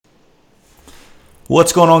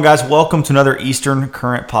What's going on, guys? Welcome to another Eastern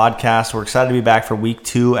Current podcast. We're excited to be back for week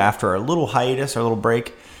 2 after our little hiatus, our little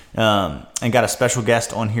break, and got a special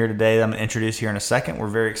guest on here today that I'm going to introduce here in a second. We're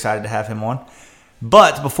very excited to have him on.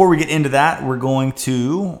 But before we get into that, we're going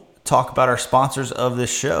to talk about our sponsors of this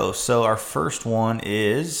show. So our first one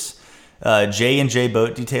is J&J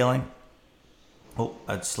Boat Detailing. Oh,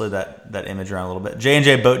 I slid that image around a little bit.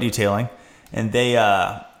 J&J Boat Detailing, and they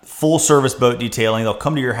full service boat detailing. They'll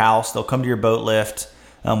come to your house. They'll come to your boat lift,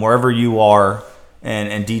 wherever you are,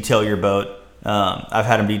 and detail your boat. I've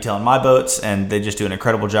had them detailing my boats, and they just do an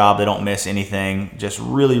incredible job. They don't miss anything. Just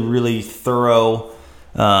really, really thorough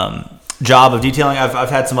job of detailing. I've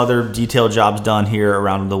had some other detail jobs done here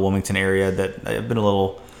around the Wilmington area that I've been a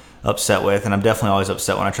little upset with, and I'm definitely always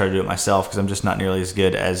upset when I try to do it myself because I'm just not nearly as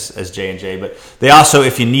good as J&J. But they also,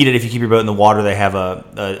 if you need it, if you keep your boat in the water, they have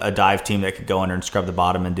a dive team that could go under and scrub the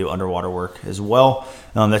bottom and do underwater work as well.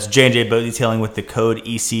 That's J&J Boat Detailing with the code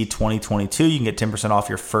EC2022. You can get 10% off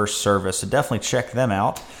your first service, so definitely check them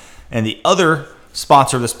out. And the other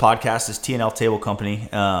sponsor of this podcast is T&L Table Company.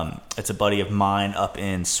 It's a buddy of mine up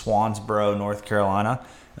in Swansboro, North Carolina.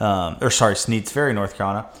 Sneeds Ferry, North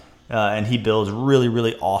Carolina. And he builds really,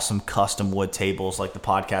 really awesome custom wood tables like the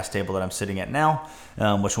podcast table that I'm sitting at now,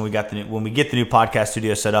 which when we get the new podcast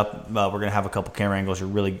studio set up, we're going to have a couple camera angles.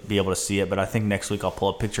 You'll really be able to see it. But I think next week I'll pull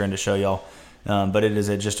a picture in to show y'all. But it is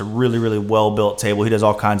just a really, really well-built table. He does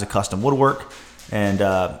all kinds of custom woodwork, and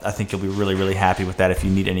I think you'll be really, really happy with that if you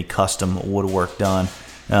need any custom woodwork done.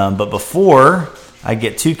 But before I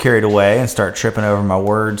get too carried away and start tripping over my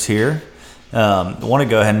words here, I want to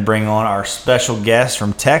go ahead and bring on our special guest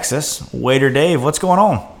from Texas, Waiter Dave. What's going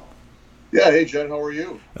on? Yeah, hey, Jen, how are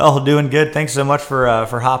you? Oh, doing good. Thanks so much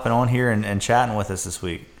for hopping on here and chatting with us this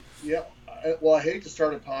week. Yeah, I hate to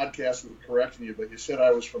start a podcast with correcting you, but you said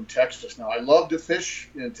I was from Texas. Now, I love to fish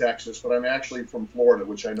in Texas, but I'm actually from Florida,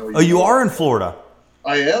 which I know you. Oh, you are in Florida?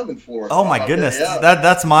 I am in Florida. Oh, my goodness. Yeah.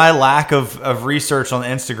 That's my lack of research on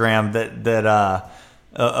Instagram that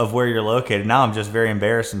of where you're located. Now I'm just very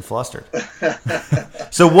embarrassed and flustered.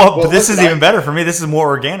 So this is even better for me. This is more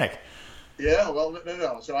organic. Yeah, well,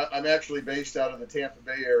 no. So I'm actually based out of the Tampa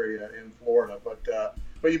Bay area in Florida,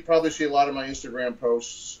 but you probably see a lot of my Instagram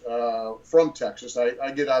posts from Texas.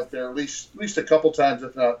 I get out there at least a couple times,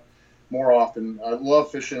 if not more often. I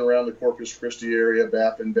love fishing around the Corpus Christi area,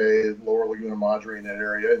 Baffin Bay, Lower Laguna Madre, in that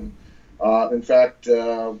area. And in fact,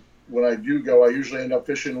 when I do go, I usually end up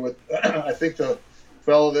fishing with I think the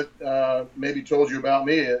fellow that maybe told you about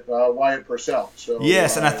me, Wyatt Purcell. So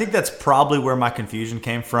yes, and I think that's probably where my confusion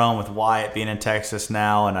came from with Wyatt being in Texas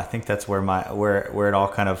now, and I think that's where where it all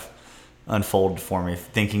kind of unfolded for me,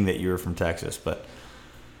 thinking that you were from Texas. But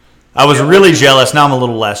I was really jealous. Now I'm a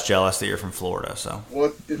little less jealous that you're from Florida. So,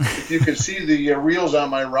 well, if you can see the reels on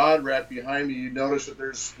my rod rack behind me, you notice that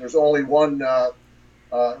there's only one.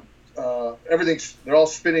 They're all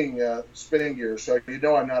spinning gears, so you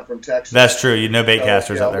know I'm not from Texas. That's true. You know bait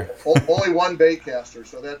casters out there. Only one bait caster,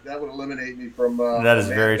 so that would eliminate me from. That is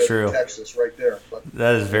very true. Texas, right there. But,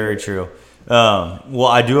 that is very true. Well,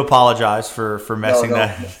 I do apologize for messing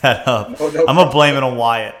that up. No, I'm gonna blame it on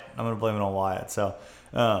Wyatt. So,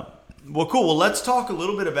 well, cool. Well, let's talk a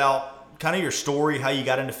little bit about kind of your story, how you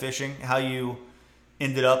got into fishing, how you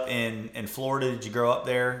ended up in Florida. Did you grow up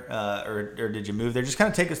there, or did you move there? Just kind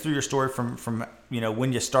of take us through your story from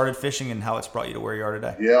when you started fishing and how it's brought you to where you are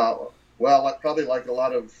today. Yeah, well, probably like a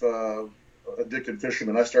lot of addicted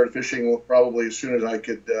fishermen, I started fishing probably as soon as I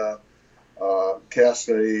could cast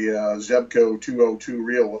a Zebco 202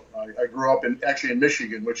 reel. I grew up in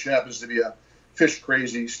Michigan, which happens to be a fish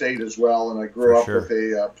crazy state as well, and I grew up with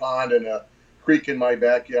a pond and a creek in my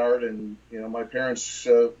backyard. And my parents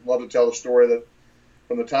love to tell the story that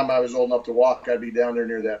from the time I was old enough to walk, I'd be down there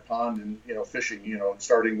near that pond and, fishing,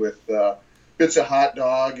 starting with bits of hot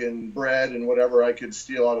dog and bread and whatever I could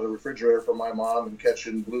steal out of the refrigerator from my mom, and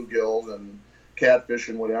catching bluegills and catfish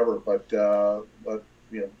and whatever. But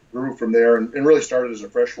grew from there and really started as a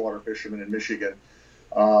freshwater fisherman in Michigan.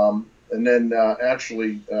 And then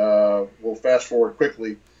we'll fast forward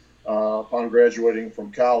quickly. Upon graduating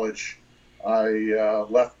from college, I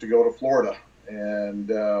left to go to Florida,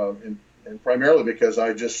 and primarily because I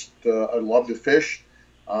love to fish,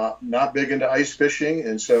 not big into ice fishing,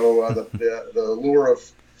 and so the lure of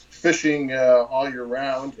fishing all year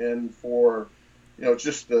round, and for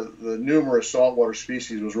just the numerous saltwater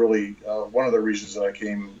species was really one of the reasons that I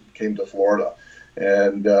came to Florida.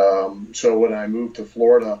 And so when I moved to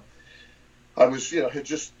Florida, I was, had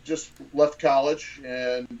just left college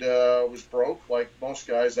and was broke, like most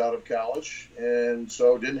guys out of college, and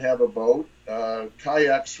so didn't have a boat.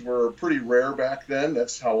 Kayaks were pretty rare back then.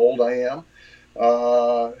 That's how old I am.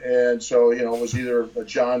 And so, it was either a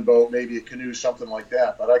John boat, maybe a canoe, something like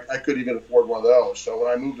that. But I couldn't even afford one of those. So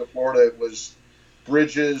when I moved to Florida, it was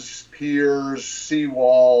bridges, piers,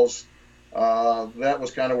 seawalls. That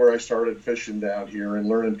was kind of where I started fishing down here and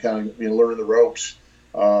learning learning the ropes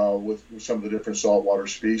with some of the different saltwater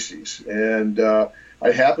species. And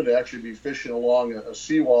I happened to actually be fishing along a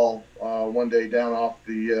seawall one day down off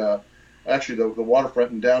the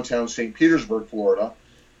waterfront in downtown St. Petersburg, Florida.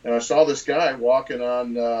 And I saw this guy walking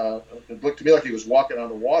on. It looked to me like he was walking on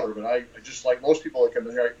the water, but I just, like most people that come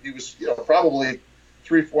in here, he was probably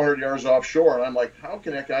 300-400 yards offshore, and I'm like, how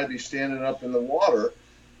can that guy be standing up in the water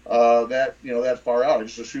that far out? I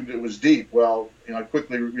just assumed it was deep. Well, I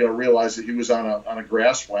quickly realized that he was on a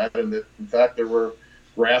grass flat, and that in fact there were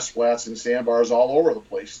grass flats and sandbars all over the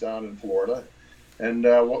place down in Florida. And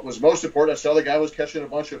what was most important, I saw the guy was catching a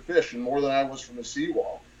bunch of fish, and more than I was from the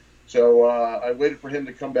seawall. So I waited for him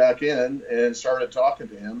to come back in and started talking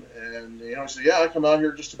to him. And, he said, yeah, I come out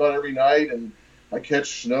here just about every night, and I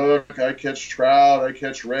catch snook, I catch trout, I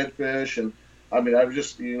catch redfish. And, I was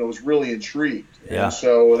just, was really intrigued. Yeah. And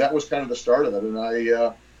so that was kind of the start of it. And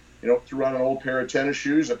I, threw on an old pair of tennis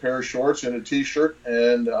shoes, a pair of shorts, and a T-shirt.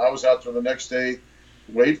 And I was out there the next day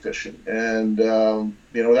wade fishing. And,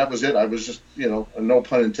 that was it. I was just, no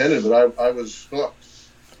pun intended, but I was hooked.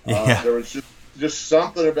 Yeah. There was just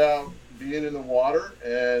something about being in the water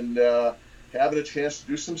and having a chance to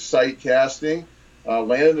do some sight casting,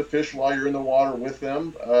 landing the fish while you're in the water with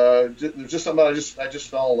them. There's just something I just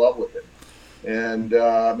fell in love with it,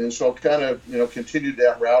 and so kind of continued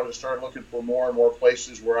that route and started looking for more and more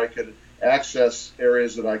places where I could access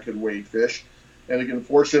areas that I could wade fish. And again,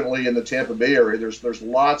 fortunately, in the Tampa Bay area, there's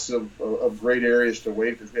lots of great areas to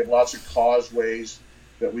wade fish. We have lots of causeways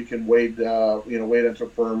that we can wade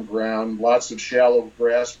into firm ground. Lots of shallow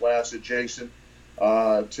grass flats adjacent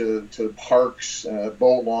to parks,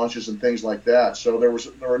 boat launches, and things like that. So there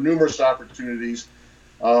were numerous opportunities.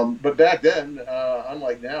 But back then,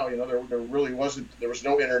 unlike now, there really wasn't. There was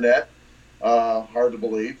no internet. Hard to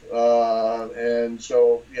believe. And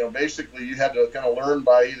so basically, you had to kind of learn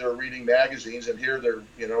by either reading magazines. And here,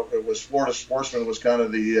 it was Florida Sportsman was kind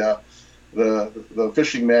of the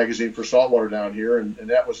fishing magazine for saltwater down here, and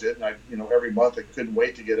that was it. And I, every month I couldn't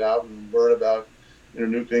wait to get out and learn about,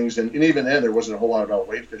 new things. And even then there wasn't a whole lot about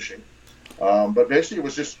wade fishing. But basically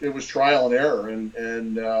it was trial and error.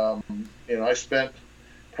 And I spent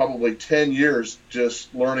probably 10 years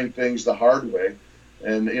just learning things the hard way.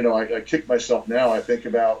 And, I kick myself now. I think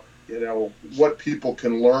about, what people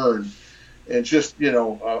can learn in just,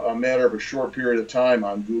 a matter of a short period of time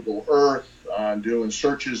on Google Earth, on doing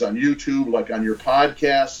searches on YouTube, like on your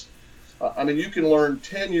podcasts. You can learn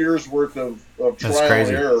 10 years worth of trial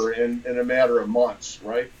and error in a matter of months,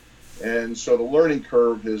 right? And so the learning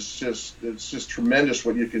curve it's just tremendous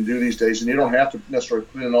what you can do these days. And you don't have to necessarily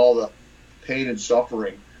put in all the pain and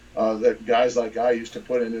suffering that guys like I used to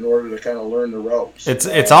put in order to kind of learn the ropes.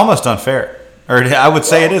 It's almost unfair, or I would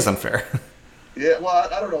say it is unfair. Yeah, well,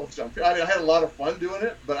 I don't know if it's unfair. I had a lot of fun doing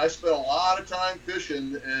it, but I spent a lot of time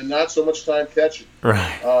fishing and not so much time catching.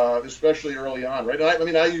 Right. Especially early on, right?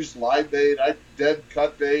 I used live bait, dead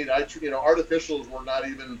cut bait. Artificials were not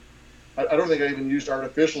even. I don't think I even used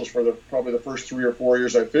artificials for probably the first 3 or 4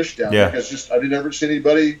 years I fished down there, because I didn't ever see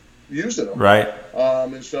anybody using them. Right.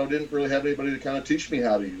 And so I didn't really have anybody to kind of teach me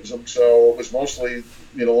how to use them. So it was mostly,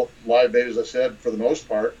 live bait, as I said, for the most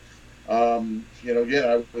part. Again,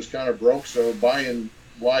 I was kind of broke, so buying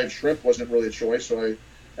live shrimp wasn't really a choice. So I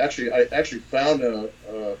actually found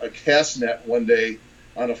a cast net one day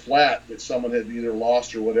on a flat that someone had either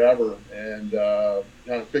lost or whatever, and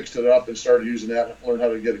kind of fixed it up and started using that. Learned how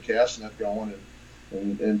to get a cast net going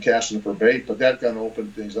and casting for bait. But that kind of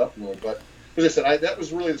opened things up a little. But as I said, that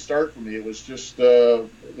was really the start for me. It was just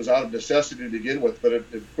it was out of necessity to begin with, but it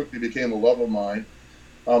quickly became a love of mine.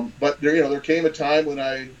 But there came a time when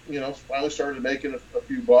I, finally started making a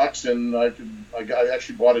few bucks, and I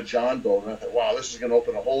actually bought a John boat, and I thought, wow, this is going to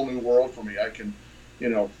open a whole new world for me. I can,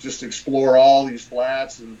 just explore all these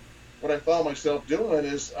flats. And what I found myself doing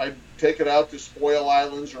is I'd take it out to spoil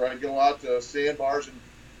islands, or I'd go out to sandbars,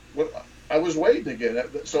 and I was wading again.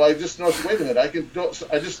 So I just noticed, wait a minute, I can do. So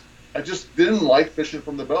I just didn't like fishing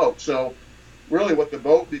from the boat. So really, what the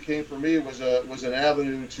boat became for me was an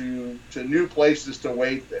avenue to new places to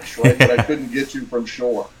wade fish, right, that I couldn't get to from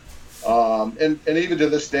shore. And even to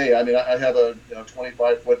this day, I have a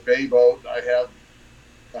 25-foot bay boat. I have,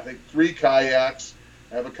 I think, 3 kayaks.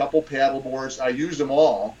 I have a couple paddle boards. I use them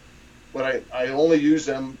all, but I only use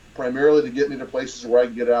them primarily to get me to places where I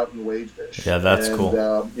can get out and wade fish. Yeah, that's cool.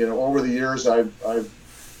 Over the years, I've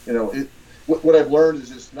what I've learned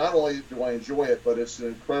is it's not only do I enjoy it, but it's an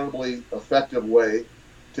incredibly effective way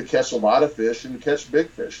to catch a lot of fish and catch big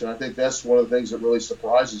fish. And I think that's one of the things that really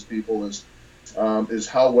surprises people is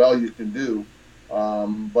how well you can do.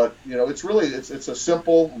 But it's a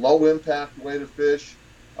simple, low impact way to fish.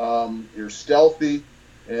 You're stealthy,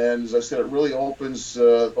 and as I said, it really opens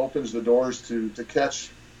the doors to catch.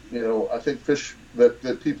 I think fish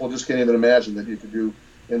that people just can't even imagine that you could do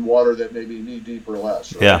in water that maybe knee deep or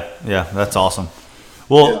less. Right? Yeah, that's awesome.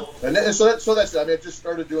 Well, and so that's I just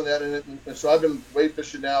started doing that, and so I've been wade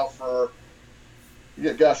fishing now for,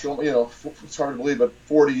 it's hard to believe, but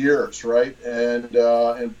 40 years, right? And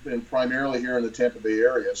primarily here in the Tampa Bay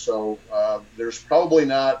area. So there's probably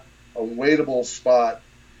not a wadeable spot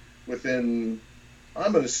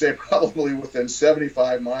I'm going to say probably within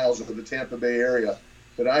 75 miles of the Tampa Bay area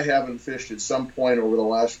that I haven't fished at some point over the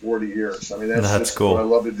last 40 years. I mean, that's just cool. What I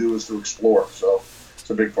love to do is to explore. So it's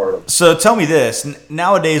a big part of it. So tell me this.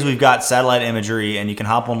 Nowadays, we've got satellite imagery, and you can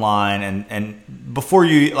hop online. And before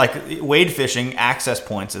you, wade fishing, access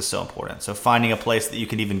points is so important. So finding a place that you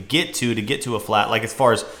can even get to a flat, like as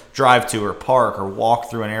far as drive to or park or walk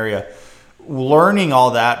through an area. Learning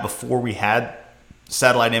all that before we had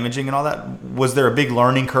satellite imaging and all that, was there a big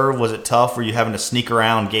learning curve? Was it tough? Were you having to sneak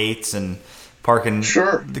around gates and parking?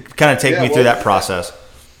 Sure. Kind of take me through that process.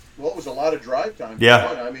 Well, it was a lot of drive time. Yeah.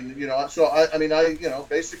 I mean,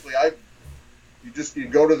 basically you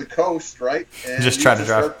go to the coast, right? And just try to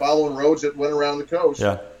drive. Start following roads that went around the coast.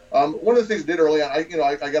 Yeah. One of the things I did early on, I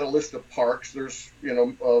got a list of parks. There's,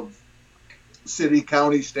 of city,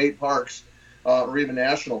 county, state parks, or even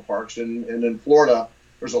national parks. And in Florida,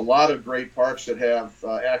 there's a lot of great parks that have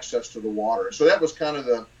access to the water. So that was kind of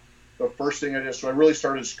the first thing I did. So I really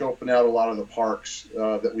started scoping out a lot of the parks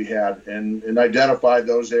that we had and identified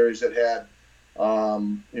those areas that had,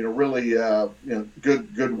 really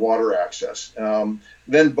good water access.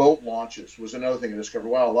 Then boat launches was another thing I discovered.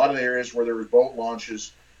 Wow, a lot of the areas where there were boat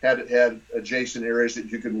launches had adjacent areas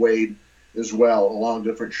that you could wade as well along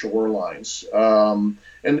different shorelines.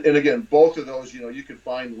 And again, both of those, you could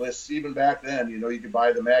find lists even back then. You could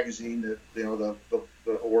buy the magazine that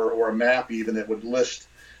or a map even that would list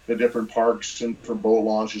the different parks and for boat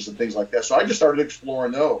launches and things like that. So I just started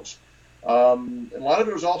exploring those. And a lot of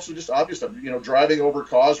it was also just obvious stuff, driving over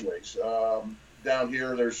causeways. Down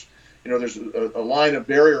here, there's a line of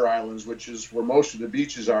barrier islands, which is where most of the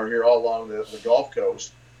beaches are here all along the Gulf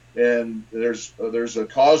Coast. And there's a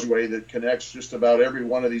causeway that connects just about every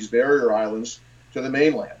one of these barrier islands to the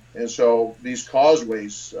mainland. And so these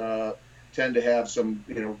causeways tend to have some,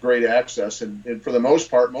 great access. And for the most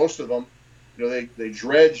part, most of them, they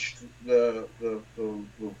dredged the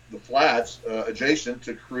flats adjacent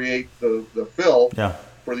to create the fill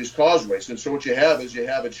for these causeways. And so what you have is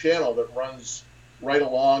a channel that runs right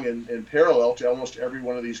along and parallel to almost every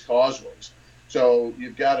one of these causeways. So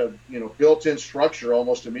you've got a built-in structure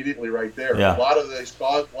almost immediately right there. Yeah. A lot of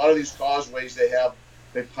these causeways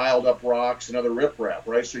they've piled up rocks and other riprap,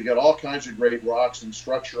 right? So you got all kinds of great rocks and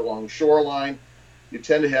structure along the shoreline. You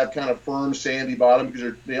tend to have kind of firm sandy bottom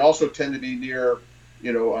because they also tend to be near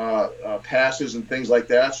passes and things like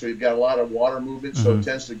that. So you've got a lot of water movement, so it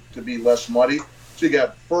tends to be less muddy. So you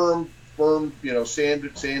got firm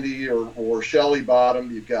sandy or shelly bottom.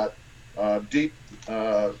 You've got deep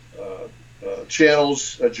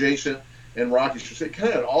channels adjacent and rocky. So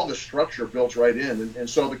kind of all the structure built right in. And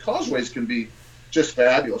so the causeways can be just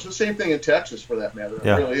fabulous. The same thing in Texas for that matter. It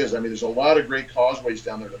really is. I mean, there's a lot of great causeways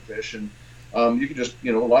down there to fish. And you can just,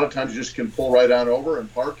 a lot of times you just can pull right on over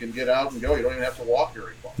and park and get out and go. You don't even have to walk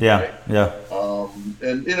very far. Yeah, right? yeah.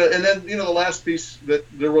 And then, the last piece that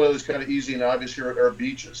there really is kind of easy and obvious here are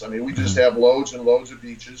beaches. I mean, we just have loads and loads of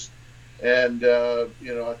beaches. And,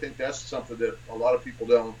 I think that's something that a lot of people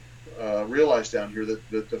don't realize down here,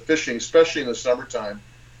 that the fishing, especially in the summertime,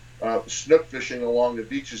 snook fishing along the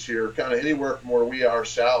beaches here, kind of anywhere from where we are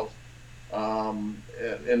south.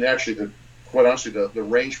 And actually, quite honestly, the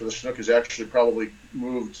range for the snook has actually probably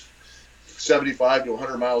moved 75 to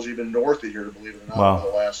 100 miles even north of here, to believe it or not,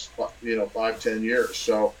 in the last 5-10 years.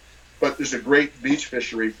 So, but there's a great beach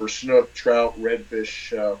fishery for snook, trout,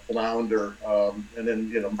 redfish, flounder, and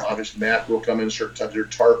then obviously mackerel come in certain times,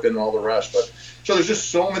 there's tarpon, and all the rest. But so there's just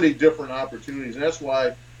so many different opportunities, and that's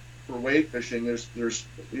why for wade fishing, there's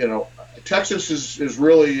Texas is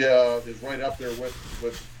really is right up there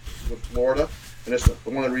with Florida. And that's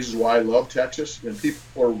one of the reasons why I love Texas. And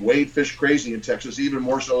people are wade fish crazy in Texas, even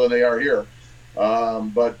more so than they are here.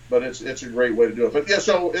 But it's a great way to do it. But yeah,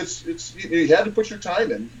 so it's you had to put your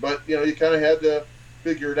time in, but you kind of had to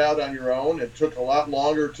figure it out on your own. It took a lot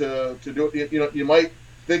longer to do it. You might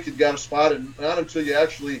think you've got a spot, and not until you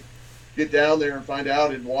actually get down there and find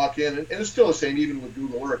out and walk in. And it's still the same even with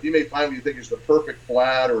Google Earth. You may find what you think is the perfect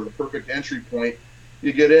flat or the perfect entry point.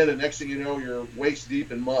 You get in, and next thing you know, you're waist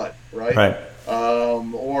deep in mud, right? Right.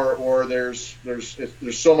 Or there's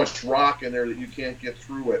so much rock in there that you can't get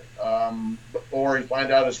through it. Or you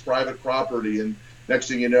find out it's private property, and next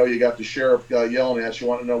thing you know, you got the sheriff yelling at you,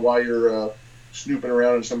 wanting to know why you're snooping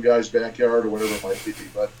around in some guy's backyard or whatever it might be.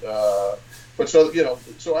 But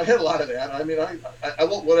so I had a lot of that. I mean,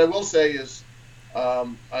 what I will say is,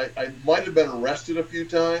 I might have been arrested a few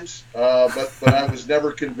times, but I was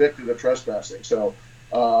never convicted of trespassing. So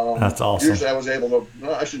that's awesome. Usually I was able to.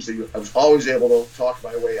 No, I shouldn't say I was always able to talk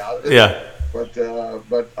my way out of it. Yeah. But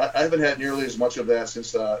I haven't had nearly as much of that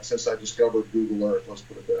since I discovered Google Earth. Let's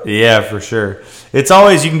put it that way. Yeah, for sure. It's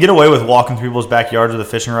always, you can get away with walking through people's backyards with a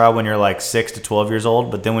fishing rod when you're like 6 to 12 years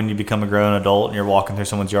old, but then when you become a grown adult and you're walking through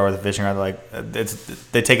someone's yard with a fishing rod,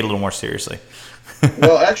 they take it a little more seriously.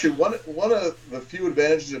 Well, actually, one of the few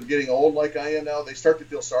advantages of getting old like I am now, they start to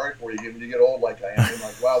feel sorry for you when you get old like I am. They're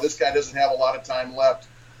like, wow, this guy doesn't have a lot of time left.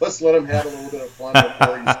 Let's let him have a little bit of fun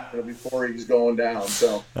before he's going down.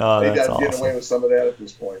 So maybe I'm getting away with some of that at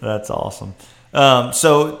this point. That's awesome.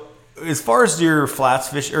 So as far as your flats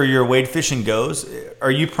fish or your wade fishing goes,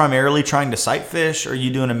 are you primarily trying to sight fish? Or are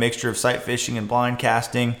you doing a mixture of sight fishing and blind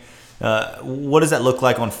casting? What does that look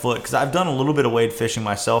like on foot? Because I've done a little bit of wade fishing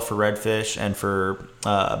myself for redfish and for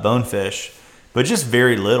bonefish, but just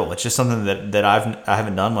very little. It's just something that I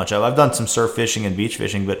haven't done much of. I've done some surf fishing and beach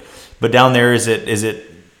fishing, but down there, is it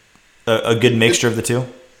a good mixture of the two?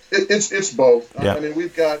 It's both. Yeah. I mean,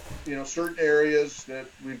 we've got certain areas that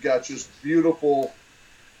we've got just beautiful,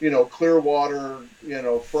 clear water,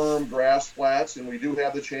 firm grass flats, and we do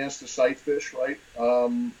have the chance to sight fish, right?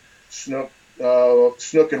 Snook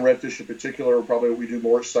and redfish in particular are probably what we do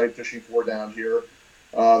more sight fishing for down here.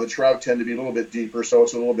 The trout tend to be a little bit deeper, so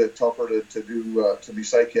it's a little bit tougher to be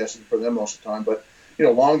sight casting for them most of the time. But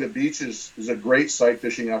along the beach is a great sight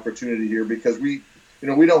fishing opportunity here because we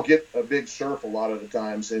don't get a big surf a lot of the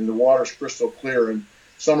times, and the water's crystal clear. And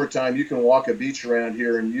summertime, you can walk a beach around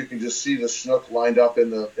here, and you can just see the snook lined up in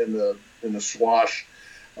the swash,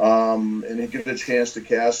 and you get a chance to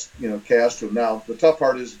cast to them. Now, the tough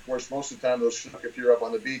part is, of course, most of the time those snook, if you're up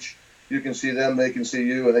on the beach, you can see them, they can see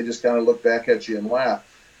you, and they just kind of look back at you and laugh.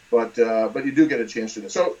 But you do get a chance to do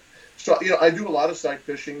it. So I do a lot of sight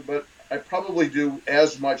fishing, but I probably do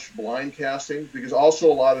as much blind casting because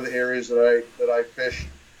also a lot of the areas that I fish,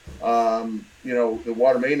 the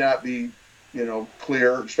water may not be,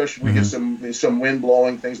 clear, especially if we get some wind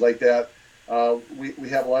blowing, things like that. We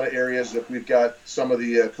have a lot of areas that we've got some of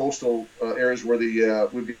the coastal areas where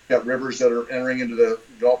we've got rivers that are entering into the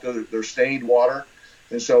Gulf. They're stained water,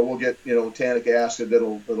 and so we'll get tannic acid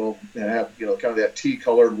that'll have kind of that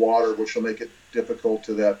tea-colored water, which will make it difficult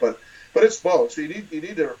to that. But it's both. So you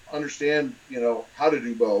need to understand, how to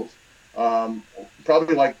do both.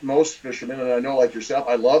 Probably like most fishermen, and I know like yourself,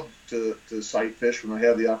 I love to sight fish when I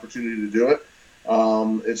have the opportunity to do it.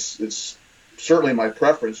 It's certainly my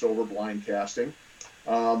preference over blind casting.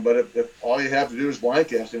 But if all you have to do is blind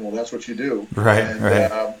casting, well, that's what you do. Right. And,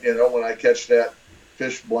 right. When I catch that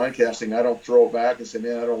fish blind casting, I don't throw it back and say,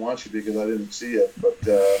 man, I don't want you because I didn't see it. But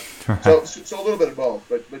right. so a little bit of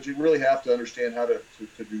both, but you really have to understand how to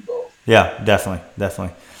do both. Yeah, definitely.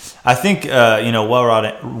 I think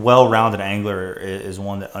well-rounded angler is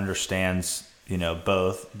one that understands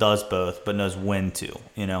both, does both, but knows when to.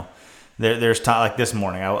 There's time like this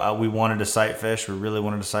morning. We wanted to sight fish. We really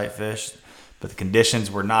wanted to sight fish, but the conditions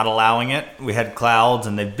were not allowing it. We had clouds,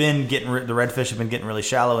 and the redfish have been getting really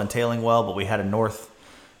shallow and tailing well, but we had a north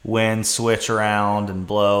wind switch around and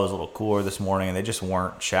blow. It was a little cooler this morning, and they just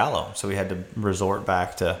weren't shallow. So we had to resort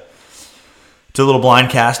back to a little blind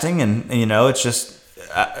casting, and it's just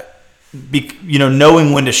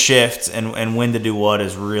knowing when to shift and when to do what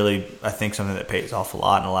is really, I think, something that pays off a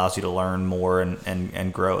lot and allows you to learn more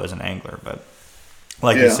and grow as an angler. But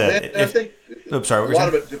like you said, I think a lot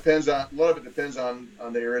of it depends on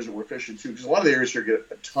the areas that we're fishing too, because a lot of the areas here get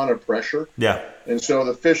a ton of pressure. Yeah. And so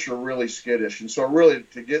the fish are really skittish, and so really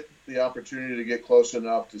to get the opportunity to get close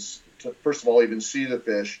enough to first of all even see the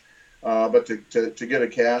fish, but to get a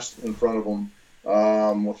cast in front of them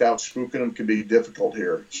without spooking them can be difficult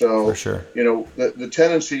here. So for sure, the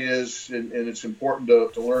tendency is, and it's important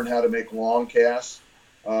to learn how to make long casts.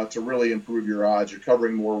 To really improve your odds. You're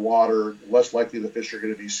covering more water, less likely the fish are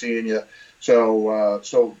going to be seeing you. So a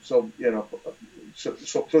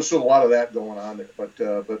lot of that going on there.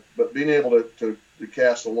 But being able to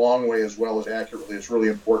cast a long way as well as accurately is really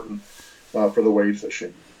important for the wade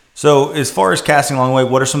fishing. So as far as casting a long way,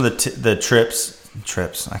 what are some of the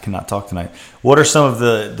trips. I cannot talk tonight. What are some of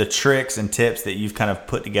the tricks and tips that you've kind of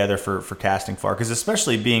put together for casting far? Because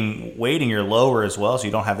especially weighting your lower as well, so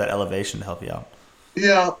you don't have that elevation to help you out.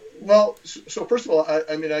 Yeah. Well, so first of all,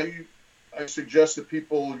 I suggest that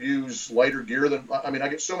people use lighter gear than. I mean, I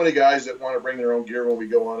get so many guys that want to bring their own gear when we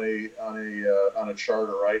go on a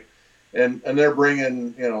charter, right? And they're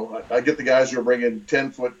bringing, I get the guys who are bringing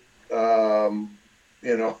 10-foot,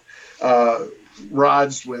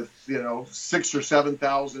 rods with 6,000 or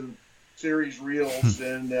 7,000 series reels,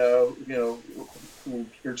 and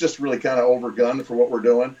you're just really kind of overgunned for what we're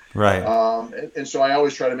doing. Right. And so I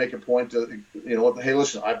always try to make a point to, hey,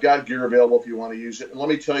 listen, I've got gear available if you want to use it. And let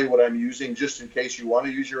me tell you what I'm using just in case you want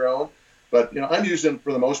to use your own. But, I'm using,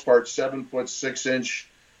 for the most part, 7-foot, 6-inch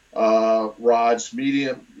rods,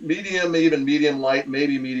 medium, even medium light,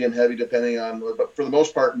 maybe medium heavy, depending on, but for the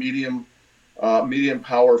most part, medium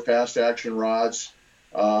power, fast action rods.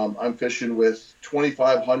 I'm fishing with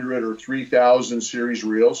 2,500 or 3,000 series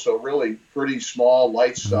reels, so really pretty small,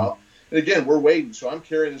 light stuff. And again, we're waiting, so I'm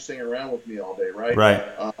carrying this thing around with me all day, right? Right.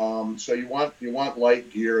 So you want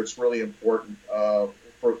light gear. It's really important for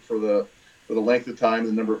the length of time,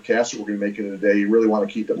 the number of casts that we're going to make in a day. You really want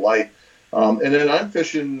to keep it light. And then I'm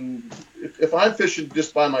fishing. If I'm fishing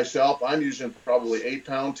just by myself, I'm using probably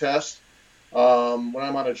 8-pound test. When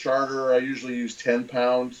I'm on a charter, I usually use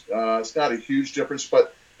 10-pound. It's not a huge difference,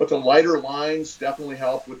 but the lighter lines definitely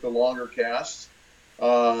help with the longer casts.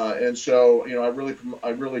 And so, I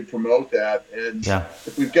really promote that. And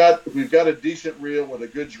if we've got a decent reel with a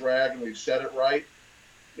good drag and we've set it right,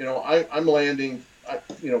 I'm landing,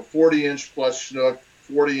 40-inch plus snook,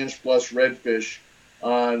 40-inch plus redfish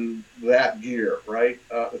on that gear, right?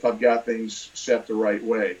 If I've got things set the right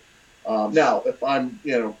way. Now, if I'm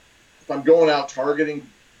going out targeting,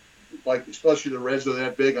 like especially the reds are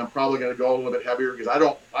that big, I'm probably going to go a little bit heavier because I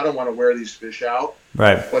don't want to wear these fish out.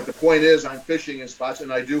 Right. But the point is, I'm fishing in spots,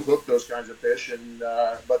 and I do hook those kinds of fish, and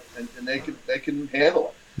they can handle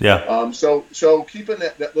it. Yeah. So keeping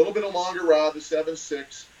that little bit of longer rod, the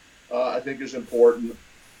 7.6, I think is important.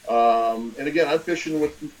 And again, I'm fishing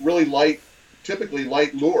with really typically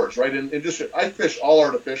light lures, right? And just I fish all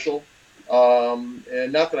artificial.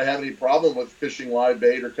 And not that I have any problem with fishing live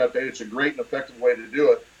bait or cut bait. It's a great and effective way to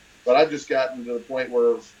do it. But I've just gotten to the point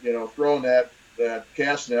where, throwing that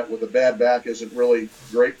cast net with a bad back isn't really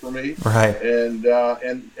great for me. Right. And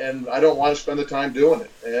I don't want to spend the time doing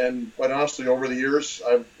it. And quite honestly, over the years,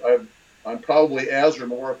 I'm probably as or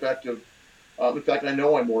more effective. In fact, I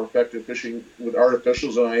know I'm more effective fishing with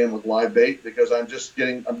artificials than I am with live bait because I'm just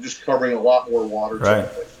covering a lot more water. Right.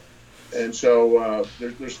 Typically. And so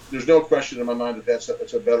there's no question in my mind that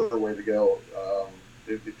that's a better way to go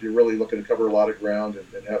if you're really looking to cover a lot of ground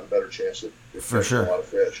and have a better chance of catching a lot of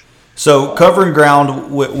fish. So covering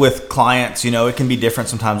ground with clients, it can be different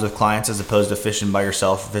sometimes with clients as opposed to fishing by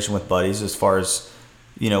yourself, fishing with buddies. As far as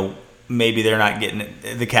maybe they're not getting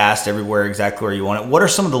the cast everywhere exactly where you want it. What are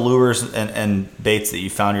some of the lures and baits that you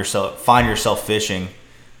find yourself fishing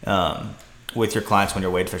with your clients when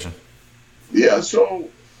you're wade fishing? Yeah, so.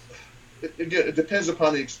 Again, it depends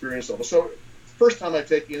upon the experience level. So, first time I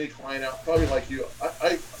take any client out, probably like you,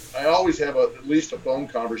 I always have at least a phone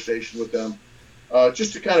conversation with them,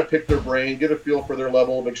 just to kind of pick their brain, get a feel for their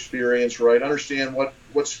level of experience, right? Understand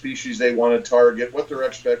what species they want to target, what their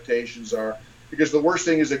expectations are. Because the worst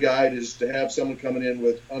thing as a guide is to have someone coming in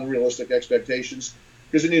with unrealistic expectations,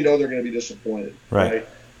 because then they're going to be disappointed, right?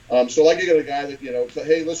 So like you got a guy that say,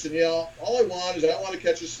 hey, listen, all I want is I want to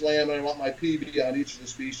catch a slam and I want my PB on each of the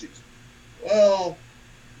species. Well,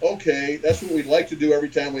 okay, that's what we'd like to do every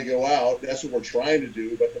time we go out. That's what we're trying to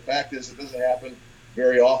do. But the fact is, it doesn't happen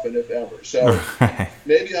very often, if ever. So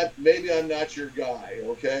maybe I'm not your guy.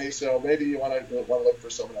 Okay, so maybe you want to look for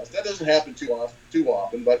someone else. That doesn't happen too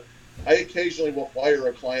often. But I occasionally will fire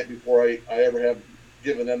a client before I ever have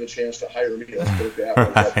given them the chance to hire me. Let's put it that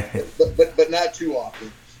way. But not too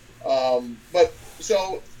often. But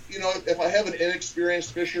so if I have an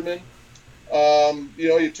inexperienced fisherman.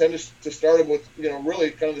 You tend to start them with,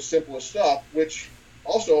 really kind of the simplest stuff, which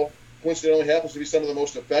also coincidentally happens to be some of the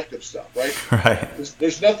most effective stuff, right? Right.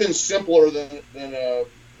 There's nothing simpler than a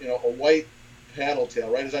white paddle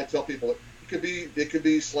tail, right? As I tell people, it could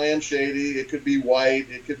be slam shady, it could be white,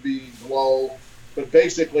 it could be glow, but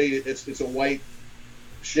basically it's a white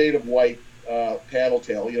shade of white paddle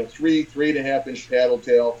tail, 3.5-inch paddle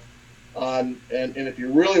tail. And if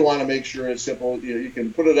you really want to make sure it's simple, you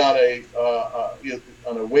can put it on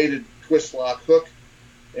a weighted twist lock hook,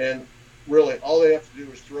 and really all they have to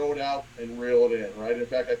do is throw it out and reel it in, right? In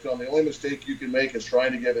fact, I tell them the only mistake you can make is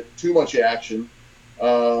trying to give it too much action.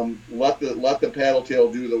 Let the paddle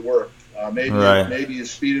tail do the work. Maybe you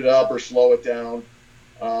speed it up or slow it down.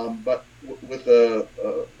 But with a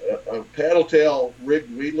paddle tail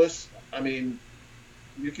rigged weedless, I mean,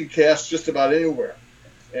 you can cast just about anywhere.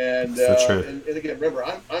 And again, remember,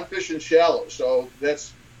 I'm fishing shallow, so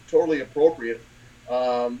that's totally appropriate.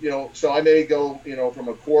 So I may go, from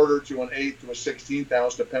a quarter to an eighth to a 16th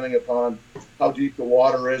ounce, depending upon how deep the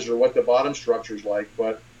water is or what the bottom structure is like.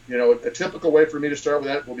 But, a typical way for me to start with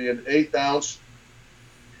that will be an 1/8 ounce.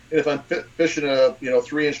 And if I'm fishing a,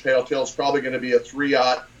 3-inch paddle tail, it's probably going to be a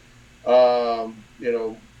 3/0,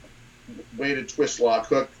 weighted twist lock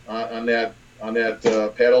hook on that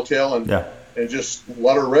paddle tail, and just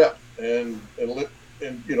let her rip. And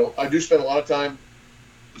I do spend a lot of time.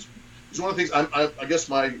 It's one of the things. I guess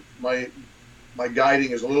my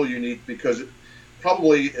guiding is a little unique because it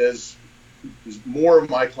probably is more of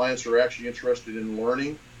my clients are actually interested in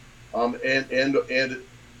learning, and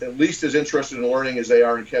at least as interested in learning as they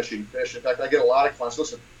are in catching fish. In fact, I get a lot of clients.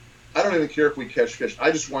 Listen, I don't even care if we catch fish. I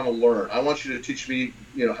just want to learn. I want you to teach me,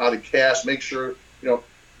 how to cast. Make sure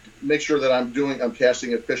that I'm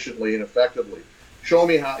casting efficiently and effectively. Show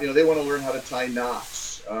me how. They want to learn how to tie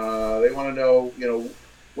knots. They want to know,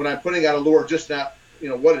 when I'm putting out a lure, just not,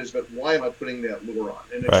 what it is, but why am I putting that lure on,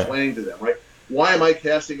 and explaining to them, right? Why am I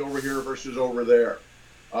casting over here versus over there?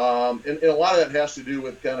 And a lot of that has to do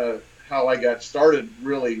with kind of how I got started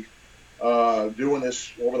really doing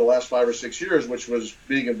this over the last 5 or 6 years, which was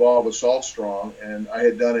being involved with Salt Strong, and I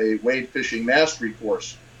had done a wade fishing mastery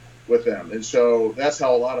course with them, and so that's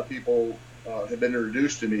how a lot of people have been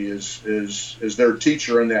introduced to me is their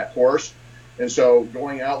teacher in that course, and so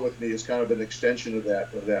going out with me is kind of an extension of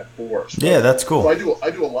that course. Yeah, that's cool. So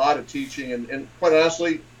I do a lot of teaching, and quite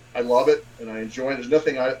honestly, I love it and I enjoy it. There's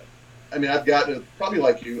nothing I've gotten, probably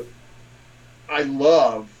like you, I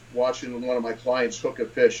love watching one of my clients hook a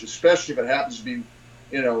fish, especially if it happens to be,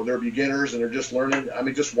 they're beginners and they're just learning. I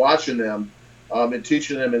mean, just watching them and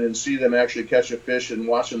teaching them, and then see them actually catch a fish and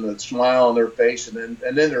watching the smile on their face, and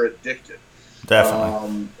then they're addicted.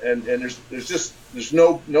 Definitely. And there's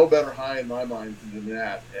no better high in my mind than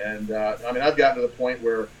that. And I've gotten to the point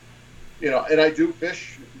where, and I do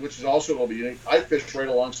fish, which is also a little bit unique. I fish right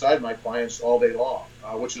alongside my clients all day long,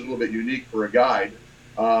 which is a little bit unique for a guide.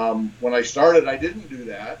 When I started, I didn't do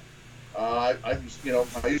that. I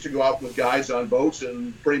used to go out with guys on boats,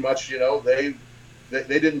 and pretty much, they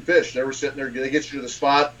didn't fish. They were sitting there. They get you to the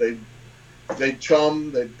spot. They'd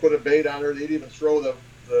chum. They'd put a bait on there. They'd even throw the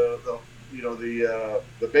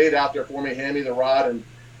bait out there for me, hand me the rod, and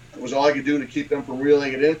it was all I could do to keep them from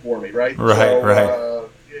reeling it in for me, right? Right.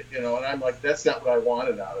 And I'm like, that's not what I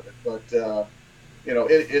wanted out of it. But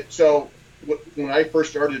so when I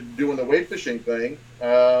first started doing the wade fishing thing,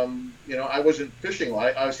 I wasn't fishing.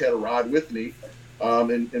 I always had a rod with me,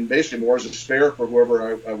 and basically more as a spare for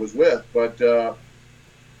whoever I was with. But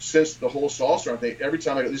since the whole Salt Strong thing, every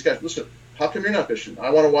time I go, these guys, listen, how come you're not fishing? I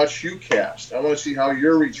want to watch you cast. I want to see how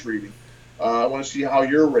you're retrieving. I want to see how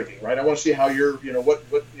you're rigging, right? I want to see how you're,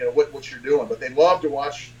 what you're doing. But they love to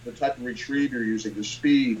watch the type of retrieve you're using, the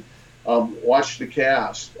speed, watch the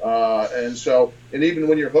cast, and even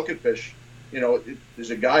when you're hooking fish, as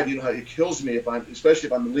a guide, how it kills me especially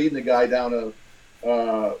if I'm leading the guy down a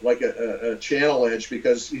channel edge,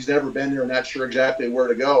 because he's never been there and not sure exactly where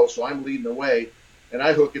to go. So I'm leading the way, and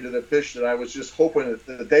I hook into the fish that I was just hoping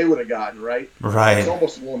that they would have gotten, right. It's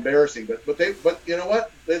almost a little embarrassing, but you know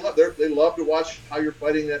what? They love to watch how you're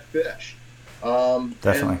fighting that fish.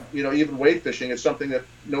 Definitely. And even wade fishing is something that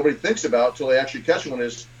nobody thinks about until they actually catch one.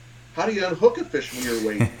 Is how do you unhook a fish when you're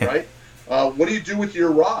wading, right? What do you do with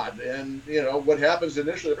your rod? And what happens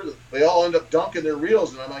initially? They all end up dunking their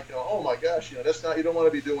reels, and I'm like, oh my gosh, that's not. You don't want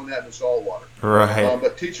to be doing that in salt water. Right.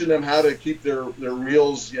 But teaching them how to keep their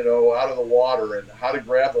reels, out of the water, and how to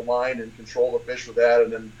grab the line and control the fish with that,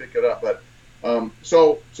 and then pick it up. But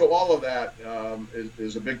so all of that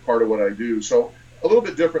is a big part of what I do. So a little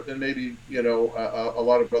bit different than maybe a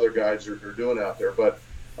lot of other guys are doing out there, but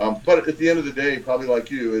at the end of the day, probably like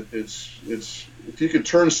you, it's if you could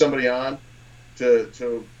turn somebody on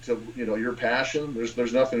to your passion,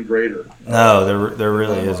 there's nothing greater. No, there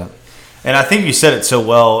really isn't. And I think you said it so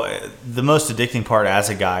well. The most addicting part as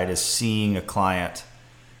a guide is seeing a client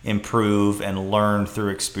improve and learn through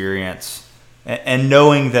experience, and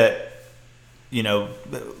knowing that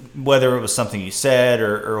whether it was something you said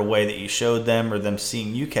or a way that you showed them, or them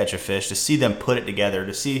seeing you catch a fish, to see them put it together,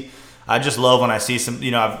 to see. I just love when I see some,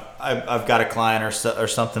 I've got a client or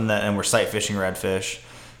something and we're sight fishing redfish,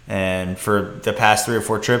 and for the past 3 or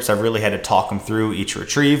 4 trips, I've really had to talk them through each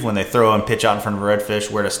retrieve when they throw and pitch out in front of a redfish,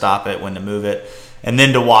 where to stop it, when to move it, And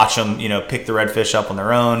then to watch them, pick the redfish up on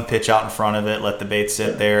their own, pitch out in front of it, let the bait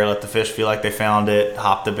sit there, let the fish feel like they found it,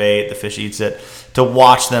 hop the bait, the fish eats it. To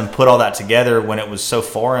watch them put all that together when it was so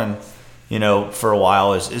foreign, for a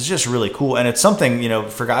while is just really cool. And it's something,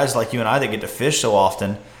 for guys like you and I that get to fish so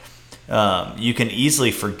often, you can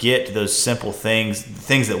easily forget those simple things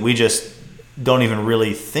that we just don't even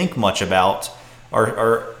really think much about,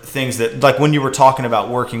 are things that, like when you were talking about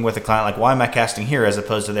working with a client, like why am I casting here as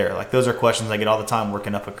opposed to there? Like those are questions I get all the time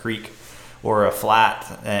working up a creek or a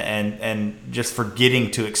flat, and just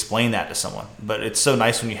forgetting to explain that to someone. But it's so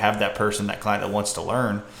nice when you have that person, that client that wants to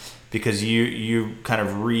learn, because you kind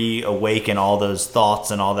of reawaken all those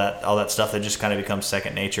thoughts and all that stuff that just kind of becomes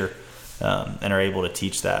second nature, and are able to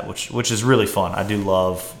teach that, which is really fun. I do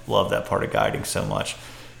love that part of guiding so much.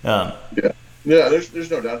 Yeah.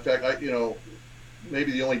 There's no doubt. In fact,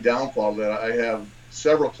 maybe the only downfall that I have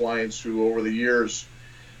several clients who over the years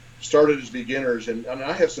started as beginners, and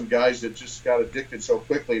I have some guys that just got addicted so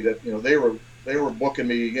quickly that they were booking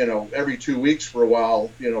me every 2 weeks for a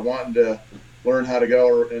while, wanting to learn how to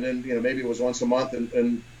go, and then maybe it was once a month,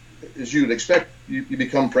 and as you'd expect, you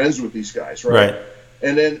become friends with these guys, right?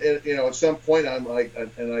 And then at some point I'm like,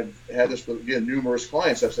 and I've had this with numerous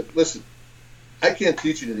clients. I've said, listen, I can't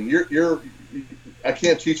teach you anything. I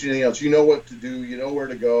can't teach you anything else. You know what to do. You know where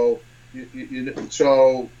to go.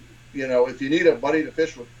 So if you need a buddy to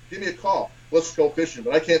fish with, give me a call. Let's go fishing.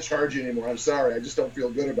 But I can't charge you anymore. I'm sorry. I just don't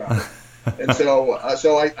feel good about it. And so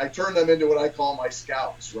I turn them into what I call my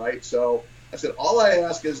scouts, right? So I said, all I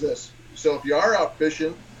ask is this. So if you are out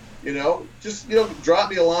fishing, just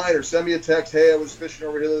drop me a line or send me a text. Hey, I was fishing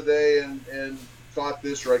over here the other day and caught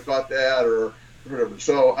this or I caught that or whatever.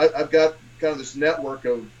 So I've got kind of this network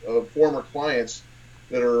of former clients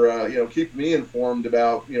that are keep me informed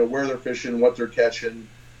about where they're fishing, what they're catching,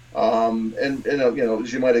 and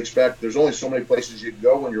as you might expect, there's only so many places you can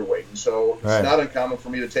go when you're waiting. So it's not uncommon for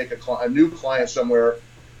me to take a new client somewhere,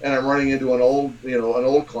 and I'm running into an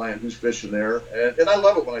old client who's fishing there, and I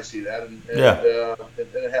love it when I see that, and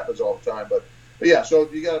it happens all the time. But yeah, so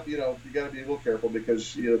you got to be a little careful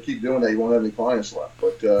because keep doing that, you won't have any clients left.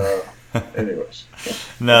 But anyways,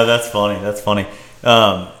 no, that's funny.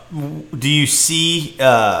 Do you see?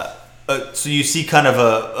 So you see kind of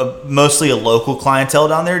a mostly a local clientele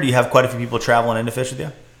down there? Do you have quite a few people traveling in to fish with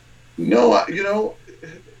you? No,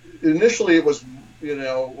 initially it was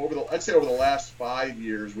I'd say over the last 5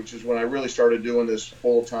 years, which is when I really started doing this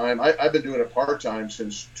full time. I've been doing it part time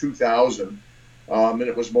since 2000, and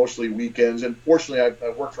it was mostly weekends. And fortunately, I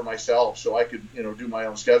worked for myself, so I could do my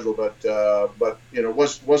own schedule. But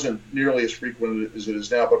wasn't nearly as frequent as it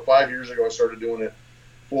is now. But 5 years ago, I started doing it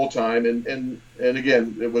full time, and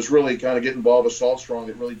again, it was really kind of getting involved with Salt Strong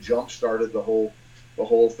that really jump started the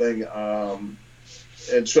whole thing.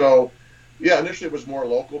 And so, yeah, initially it was more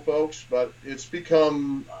local folks, but it's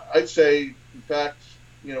become, I'd say, in fact,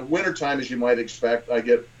 wintertime, as you might expect, I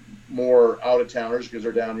get more out-of-towners because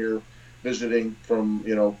they're down here visiting from,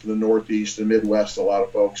 the Northeast and Midwest, a lot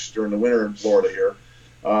of folks during the winter in Florida here.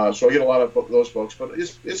 So I get a lot of those folks, but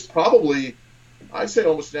it's probably, I'd say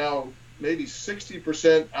almost now, maybe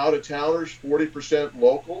 60% out-of-towners, 40%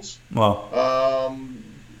 locals. Wow.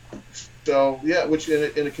 So, yeah, and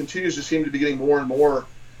it continues to seem to be getting more and more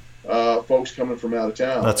folks coming from out of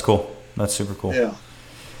town. That's cool. That's super cool. Yeah.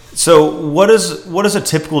 So what does a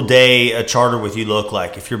typical day, a charter with you look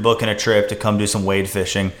like if you're booking a trip to come do some wade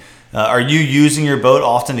fishing? Are you using your boat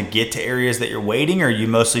often to get to areas that you're wading, or are you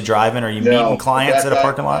mostly driving? Are you meeting clients at a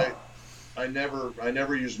parking lot? I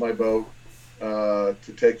never use my boat to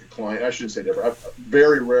take a client. I shouldn't say never.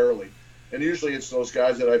 Very rarely. And usually it's those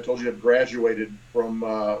guys that I've told you have graduated from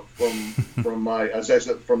my, as I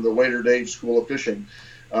said, from the Wader Dave School of Fishing.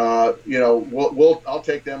 I'll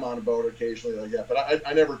take them on a boat occasionally like that, but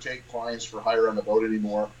I never take clients for hire on the boat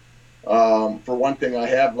anymore. For one thing, I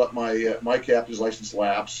have let my captain's license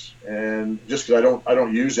lapse, and just because I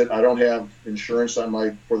don't use it, I don't have insurance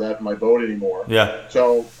for that in my boat anymore. Yeah.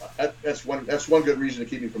 So that's one good reason to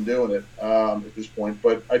keep me from doing it at this point.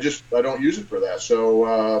 But I don't use it for that.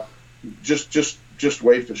 So just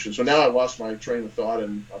wade fishing. So now I lost my train of thought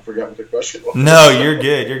and I forgot what the question was. No, you're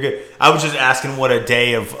good. I was just asking what a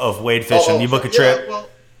day of wade fishing. You book a trip.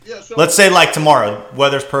 So let's say like tomorrow,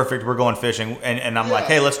 weather's perfect, we're going fishing, and I'm like,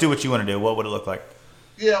 hey, let's do what you want to do. What would it look like?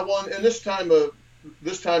 Yeah, well, and this time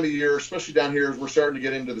of year, especially down here, as we're starting to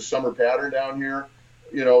get into the summer pattern down here,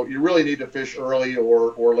 you really need to fish early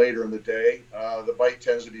or later in the day. The bite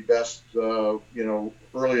tends to be best,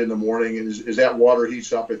 early in the morning, and as that water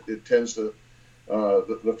heats up, it tends to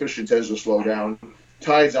the fishing tends to slow down.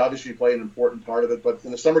 Tides obviously play an important part of it, but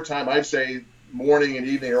in the summertime, I'd say morning and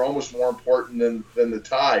evening are almost more important than the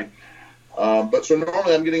tide. But so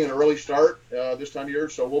normally I'm getting an early start this time of year.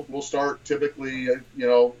 So we'll start typically,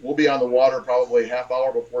 we'll be on the water probably half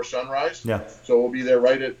hour before sunrise. Yeah. So we'll be there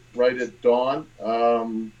right at dawn.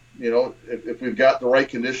 If we've got the right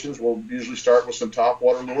conditions, we'll usually start with some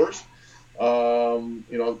topwater lures.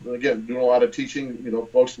 Again, doing a lot of teaching.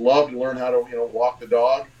 Folks love to learn how to walk the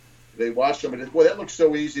dog. They watch somebody, boy, that looks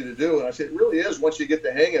so easy to do. And I say, it really is once you get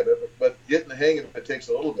the hang of it. But getting the hang of it takes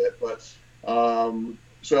a little bit. But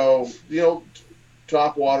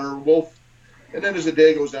top water, and then as the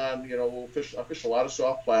day goes on, we'll fish. I fish a lot of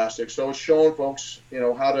soft plastic, so it's showing folks,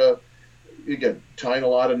 how to, again, tying a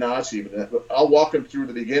lot of knots. Even I'll walk them through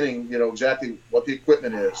the beginning, exactly what the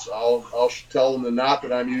equipment is. I'll tell them the knot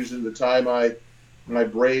that I'm using to tie my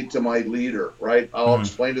braid to my leader. Right. I'll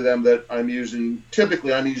explain to them that I'm using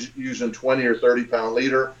 20 or 30 pound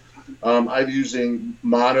leader. I'm using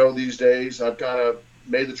mono these days. I've kind of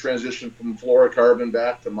made the transition from fluorocarbon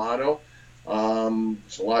back to mono.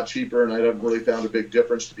 It's a lot cheaper, and I haven't really found a big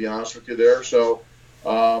difference, to be honest with you there. So,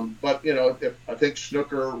 if I think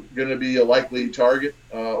snook are going to be a likely target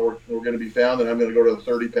or going to be found, then I'm going to go to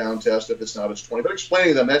the 30-pound test. If it's not, it's 20. But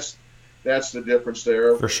explaining to them, that's the difference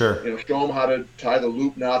there. For sure. Show them how to tie the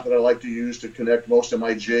loop knot that I like to use to connect most of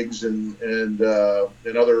my jigs and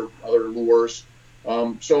other lures.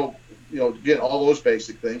 Again, all those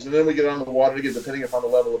basic things. And then we get on the water again, depending upon the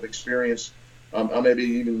level of experience. I maybe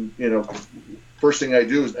even, first thing I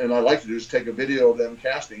do is, and I like to do, is take a video of them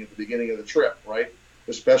casting at the beginning of the trip, right?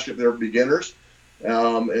 Especially if they're beginners.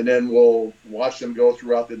 And then we'll watch them go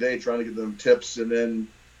throughout the day trying to give them tips. And then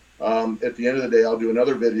at the end of the day, I'll do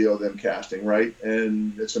another video of them casting, right?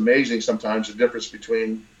 And it's amazing sometimes the difference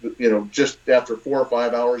between, just after 4 or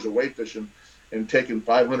 5 hours of weight fishing and taking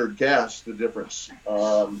 500 casts, the difference.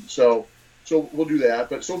 So we'll do that.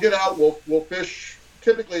 But so we'll get out, we'll fish.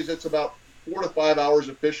 Typically, it's about 4 to 5 hours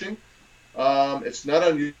of fishing. It's not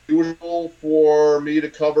unusual for me to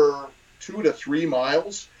cover 2 to 3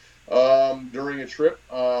 miles during a trip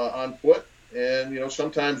on foot. And,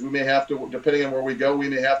 sometimes we may have to, depending on where we go, we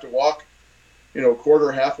may have to walk, a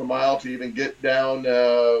quarter, half a mile to even get down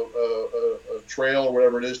a trail or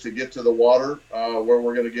whatever it is to get to the water where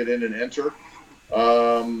we're going to get in and enter.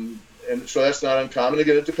 And so that's not uncommon.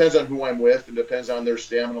 Again, it depends on who I'm with and depends on their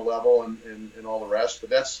stamina level and all the rest. But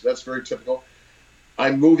that's very typical.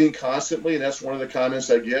 I'm moving constantly, and that's one of the comments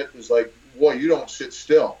I get is like, boy, you don't sit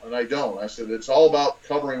still. And I don't. I said, it's all about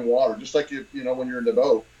covering water. Just like, when you're in the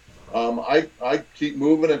boat. I keep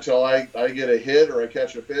moving until I get a hit or I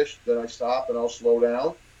catch a fish. Then I stop and I'll slow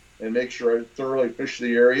down and make sure I thoroughly fish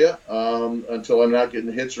the area until I'm not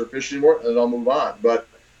getting hits or fish anymore, and then I'll move on. But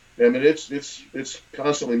I mean, it's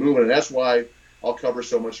constantly moving, and that's why I'll cover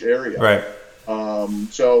so much area. Right.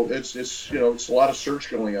 So it's a lot of search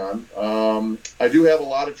going on. I do have a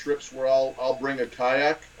lot of trips where I'll bring a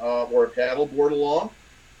kayak or a paddle board along,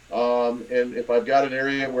 and if I've got an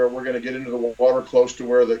area where we're going to get into the water close to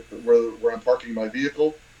where I'm parking my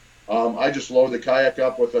vehicle, I just load the kayak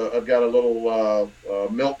up with I've got a little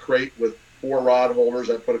milk crate with 4 rod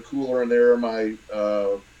holders. I put a cooler in there, my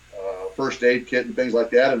first aid kit and things like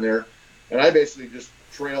that in there, and I basically just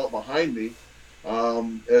trail it behind me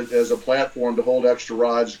as a platform to hold extra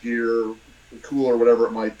rods, gear, cooler, whatever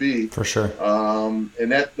it might be. For sure.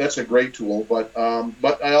 And that's a great tool. But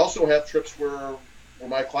I also have trips where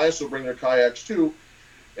my clients will bring their kayaks too,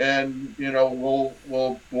 and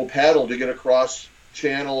we'll paddle to get across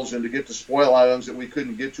channels and to get to spoil islands that we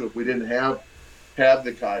couldn't get to if we didn't have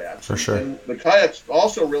the kayaks. For sure. And the kayaks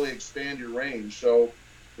also really expand your range. So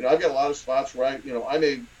I've got a lot of spots where I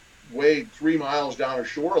may wade 3 miles down a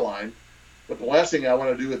shoreline, but the last thing I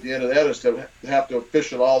want to do at the end of that is to have to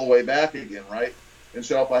fish it all the way back again, right? And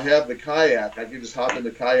so if I have the kayak, I can just hop in the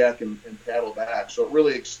kayak and paddle back. So it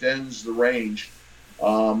really extends the range.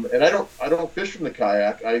 And I don't fish from the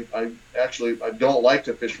kayak. I don't like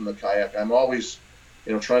to fish from the kayak. I'm always,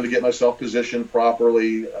 trying to get myself positioned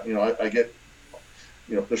properly. I get,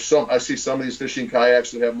 I see some of these fishing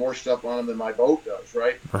kayaks that have more stuff on them than my boat does,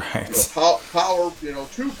 right? Right. Power,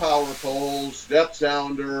 2 power poles, depth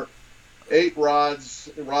sounder, 8 rod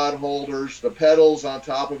holders, the pedals on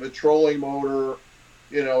top of a trolling motor.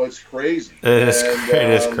 It's crazy. It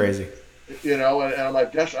is crazy. And I'm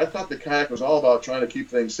like, gosh, I thought the kayak was all about trying to keep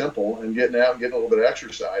things simple and getting out and getting a little bit of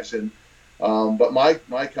exercise. And but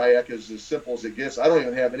my kayak is as simple as it gets. I don't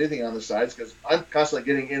even have anything on the sides because I'm constantly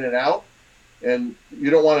getting in and out. And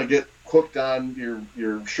you don't want to get hooked on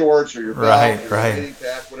your shorts or your belt or your hitting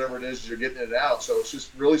pack, whatever it is, you're getting it out. So it's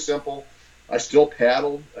just really simple. I still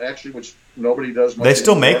paddle, actually, which nobody does much They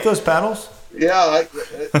still anymore. make those paddles? Yeah,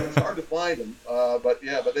 it's hard to find them, but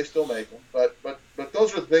they still make them. But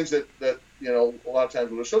those are the things that a lot of times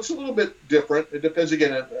we'll do. So it's a little bit different. It depends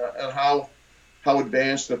again on how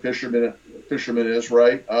advanced the fisherman is,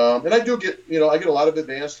 right? And I do get I get a lot of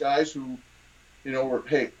advanced guys who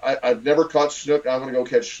hey, I've never caught snook. I'm going to go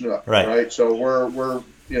catch snook, Right. right? So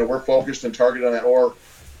we're focused and targeted on that. Or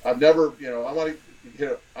I've never I want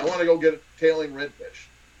to go get a tailing redfish.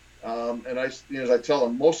 And as I tell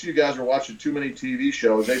them, most of you guys are watching too many TV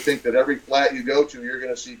shows. They think that every flat you go to, you're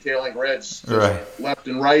going to see tailing reds Right. left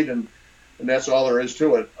and right, and that's all there is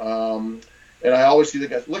to it. And I always see the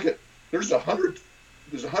guys look at there's 100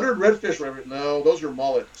 redfish right. No, those are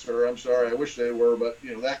mullets, sir. I'm sorry. I wish they were, but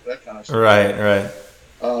that kind of stuff. Right.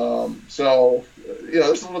 So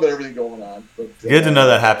there's a little bit of everything going on. But Good to know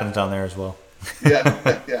that happens down there as well.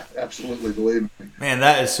 yeah, absolutely. Believe me. Man,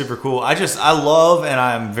 that is super cool. I love and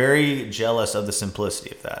I'm very jealous of the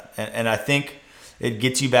simplicity of that. And I think it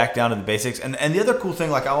gets you back down to the basics. And the other cool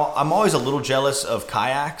thing, like I'm always a little jealous of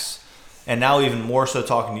kayaks, and now even more so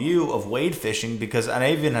talking to you of wade fishing, because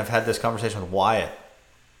I even have had this conversation with Wyatt.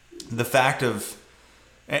 The fact of,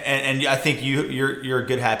 and I think you're a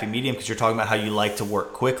good happy medium because you're talking about how you like to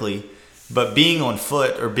work quickly. But being on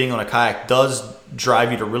foot or being on a kayak does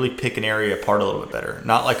drive you to really pick an area apart a little bit better.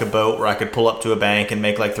 Not like a boat where I could pull up to a bank and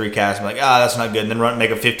make like 3 casts and be like, that's not good. And then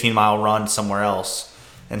make a 15-mile run somewhere else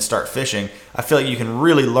and start fishing. I feel like you can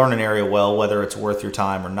really learn an area well, whether it's worth your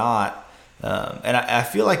time or not. And I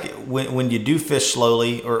feel like when you do fish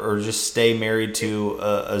slowly or just stay married to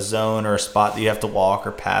a zone or a spot that you have to walk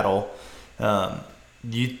or paddle,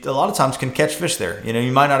 you a lot of times can catch fish there.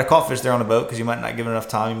 You might not have caught fish there on a boat because you might not give it enough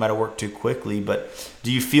time. You might have worked too quickly. But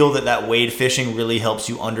do you feel that wade fishing really helps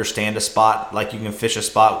you understand a spot? Like you can fish a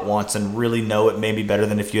spot once and really know it maybe better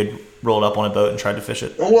than if you had rolled up on a boat and tried to fish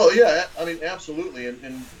it? Well, yeah, I mean, absolutely.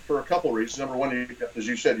 And for a couple of reasons. Number one, as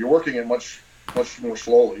you said, you're working it much more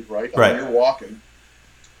slowly, right? Right. You're walking.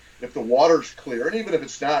 If the water's clear, and even if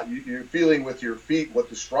it's not, you're feeling with your feet what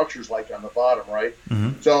the structure's like on the bottom, right?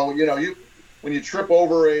 Mm-hmm. So, when you trip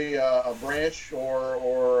over a branch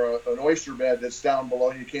or an oyster bed that's down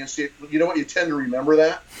below, you can't see it. You know what? You tend to remember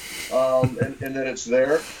that, and that it's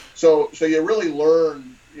there. So you really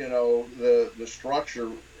learn, the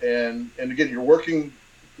structure, and again, you're working,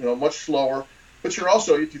 much slower. But you're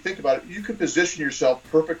also, if you think about it, you can position yourself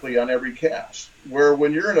perfectly on every cast. Where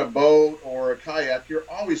when you're in a boat or a kayak, you're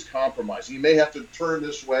always compromising. You may have to turn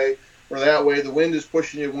this way or that way. The wind is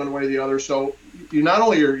pushing you one way or the other. So you not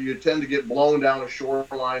only you tend to get blown down a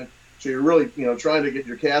shoreline, so you're really trying to get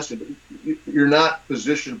your cast in, but you're not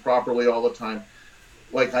positioned properly all the time,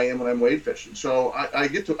 like I am when I'm wade fishing. So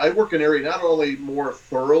I work an area not only more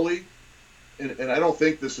thoroughly, and I don't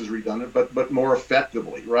think this is redundant, but more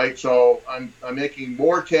effectively, right? So I'm making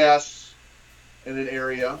more casts in an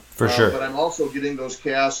area, for sure, but I'm also getting those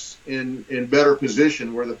casts in better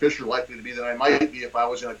position where the fish are likely to be than I might be if I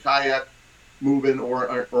was in a kayak moving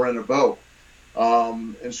or in a boat.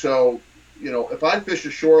 And so, if I fish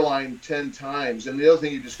a shoreline 10 times, and the other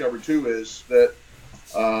thing you discover too is that,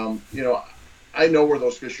 I know where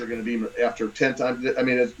those fish are going to be after 10 times. I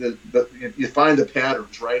mean, you find the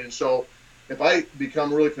patterns, right? And so if I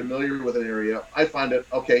become really familiar with an area, I find it,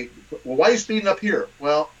 okay, well, why are you speeding up here?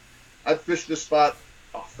 Well, I've fished this spot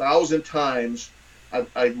 1,000 times.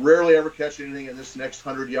 I rarely ever catch anything in this next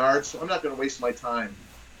 100 yards, so I'm not going to waste my time.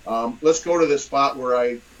 Let's go to this spot where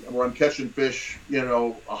I'm catching fish,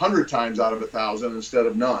 100 times out of 1,000 instead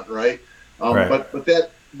of none, right? Right. But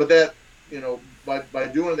that, by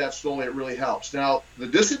doing that slowly, it really helps. Now, the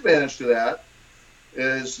disadvantage to that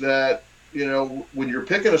is that, when you're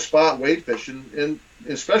picking a spot wade fishing, and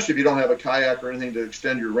especially if you don't have a kayak or anything to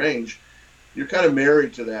extend your range, you're kind of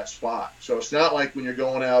married to that spot. So it's not like when you're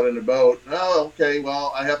going out in a boat, oh, okay,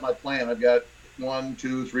 well, I have my plan. I've got 1,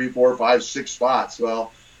 2, 3, 4, 5, 6 spots.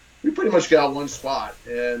 Well, we pretty much got one spot.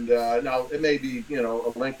 And now it may be,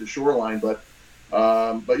 a length of shoreline, but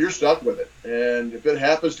you're stuck with it. And if it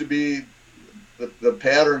happens to be the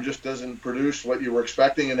pattern just doesn't produce what you were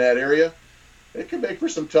expecting in that area, it can make for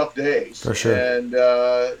some tough days. For sure. And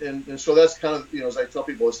so that's kind of, as I tell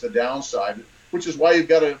people, it's the downside, which is why you've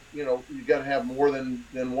got to have more than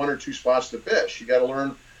 1 or 2 spots to fish. You got to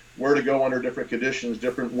learn where to go under different conditions,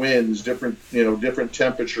 different winds, different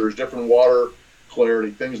temperatures, different water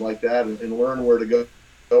clarity, things like that, and learn where to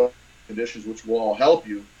go conditions, which will all help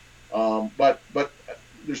you. But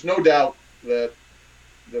there's no doubt that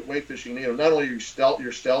wade fishing, not only you're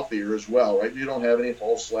stealthier as well, right? You don't have any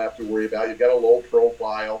false slap to worry about. You've got a low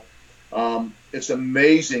profile. It's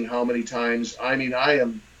amazing how many times, I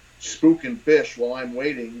am spooking fish while I'm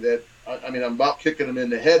waiting that I mean, I'm about kicking them in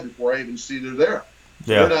the head before I even see they're there.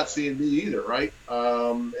 Yeah. They're not seeing me either, right?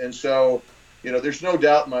 And so, there's no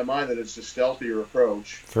doubt in my mind that it's a stealthier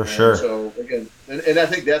approach. For sure. So again, and I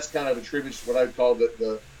think that's kind of attributes to what I call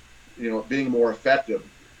the being more effective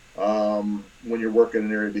when you're working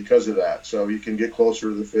an area because of that. So you can get closer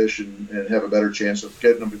to the fish and have a better chance of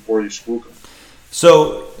getting them before you spook them.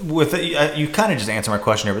 So you kind of just answered my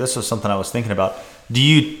question here, but this was something I was thinking about.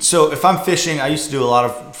 So if I'm fishing, I used to do a lot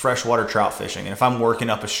of freshwater trout fishing, and if I'm working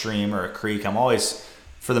up a stream or a creek, I'm always,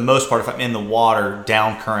 for the most part, if I'm in the water,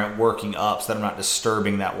 down current, working up, so that I'm not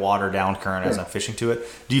disturbing that water down current as I'm fishing to it.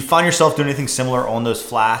 Do you find yourself doing anything similar on those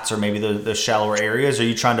flats or maybe the shallower areas? Are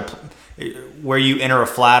you trying to, where you enter a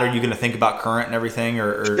flat, are you going to think about current and everything?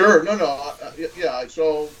 Or Sure, no, yeah.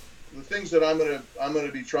 So the things that I'm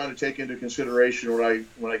gonna be trying to take into consideration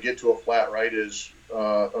when I get to a flat, right, is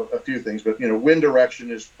a few things. But wind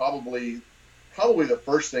direction is probably the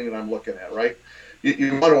first thing that I'm looking at, right?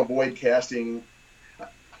 You want to avoid casting.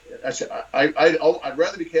 I'd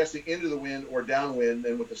rather be casting into the wind or downwind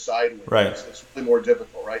than with the side wind. Right. It's really more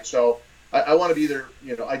difficult, right? So I want to be either,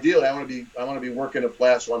 ideally I want to be working a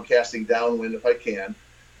flat, so I'm casting downwind if I can.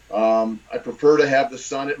 I prefer to have the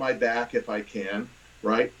sun at my back if I can,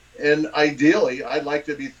 right? And ideally, I'd like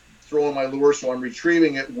to be throwing my lure so I'm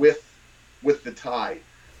retrieving it with the tide,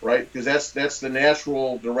 right? Because that's the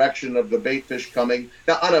natural direction of the bait fish coming.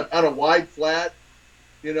 Now on a wide flat,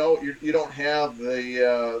 you don't have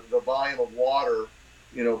the volume of water,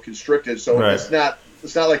 constricted, so right.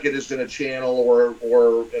 It's not like it is in a channel or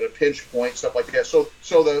at a pinch point, stuff like that. So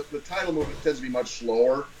the tidal movement tends to be much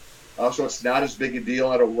slower, so it's not as big a deal.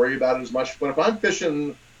 I don't worry about it as much. But if I'm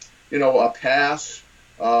fishing, a pass,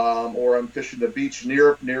 or I'm fishing the beach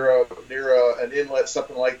near an inlet,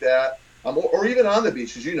 something like that, or even on the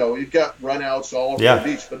beach, as you've got runouts all over the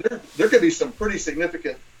beach. But there could be some pretty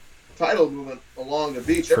significant tidal movement along the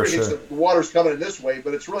beach. Everybody thinks the water's coming in this way,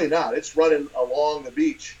 but it's really not. It's running along the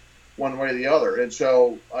beach one way or the other. And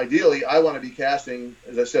so ideally, I want to be casting,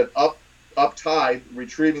 as I said, up tide,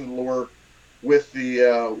 retrieving the lure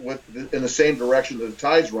in the same direction that the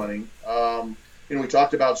tide's running. We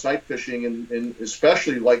talked about sight fishing, and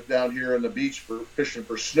especially like down here on the beach for fishing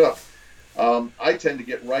for snook. I tend to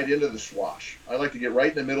get right into the swash. I like to get right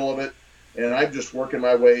in the middle of it, and I'm just working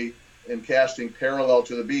my way and casting parallel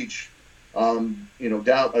to the beach,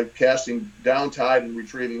 casting down tide and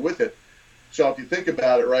retrieving with it. So if you think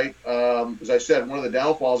about it, right, as I said, one of the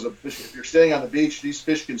downfalls of fishing, if you're staying on the beach, these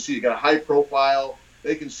fish can see you got a high profile.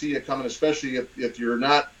 They can see it coming, especially if you're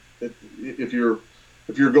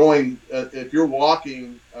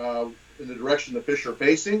walking in the direction the fish are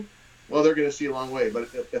facing. Well, they're going to see a long way. But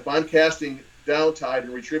if I'm casting down tide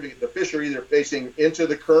and retrieving it, the fish are either facing into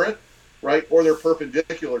the current, right, or they're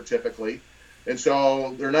perpendicular typically, and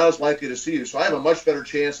so they're not as likely to see you. So I have a much better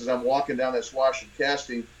chance as I'm walking down that swash and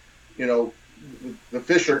casting. The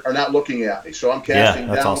fish are not looking at me, so I'm casting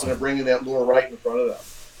down awesome. And I'm bringing that lure right in front of them.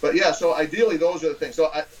 But yeah, so ideally those are the things. So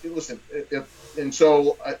I'll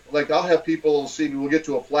have people see me. We'll get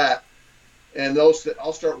to a flat, and I'll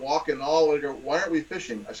start walking all the way. Go, why aren't we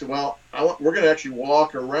fishing? I said, well, we're going to actually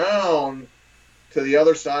walk around to the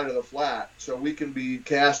other side of the flat, so we can be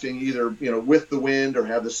casting either with the wind, or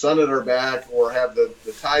have the sun at our back, or have the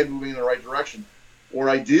tide moving in the right direction. Or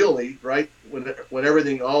ideally, right, when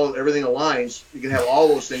everything aligns, you can have all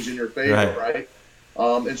those things in your favor, right?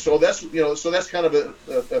 And so that's kind of a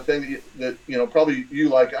thing that probably you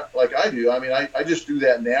like I do. I mean, I just do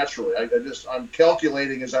that naturally. I'm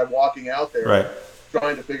calculating as I'm walking out there, right,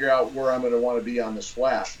 trying to figure out where I'm going to want to be on this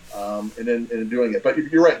flat, and then doing it. But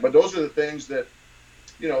you're right. But those are the things that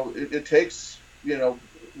it takes.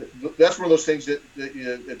 That's one of those things that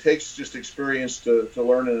it takes just experience to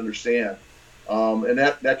learn and understand. And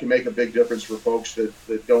that can make a big difference for folks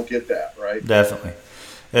that don't get that, right? Definitely.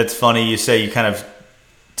 It's funny you say you kind of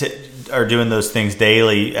are doing those things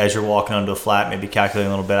daily as you're walking onto a flat, maybe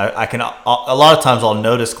calculating a little bit. A lot of times I'll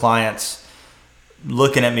notice clients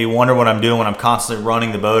looking at me, wonder what I'm doing when I'm constantly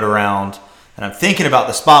running the boat around, and I'm thinking about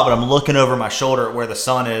the spot, but I'm looking over my shoulder at where the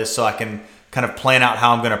sun is so I can kind of plan out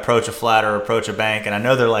how I'm going to approach a flat or approach a bank. And I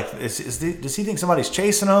know they're like, does he think somebody's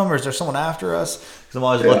chasing him, or is there someone after us? Because I'm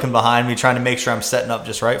always looking behind me, trying to make sure I'm setting up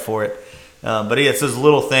just right for it. But it's those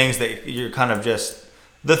little things that you're kind of just,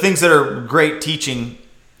 the things that are great teaching,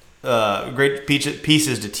 great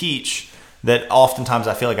pieces to teach, that oftentimes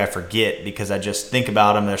I feel like I forget because I just think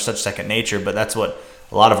about them. They're such second nature, but that's what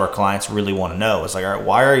a lot of our clients really want to know. It's like, all right,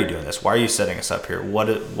 why are you doing this? Why are you setting us up here?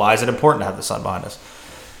 Why is it important to have the sun behind us?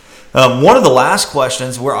 One of the last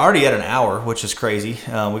questions, we're already at an hour, which is crazy.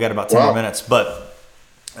 We got about 10 more minutes, but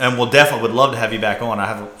And we'll definitely would love to have you back on. I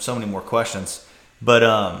have so many more questions. But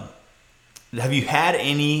have you had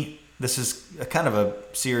any, this is a kind of a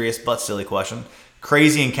serious but silly question,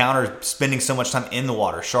 crazy encounters spending so much time in the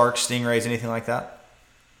water? Sharks, stingrays, anything like that?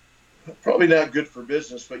 Probably not good for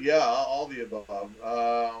business, but yeah, all the above.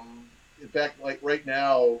 In fact, like right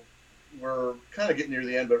now, we're kind of getting near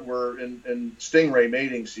the end, but we're in stingray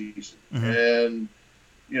mating season. Mm-hmm. And,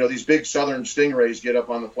 these big southern stingrays get up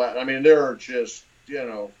on the flat. I mean, they're just,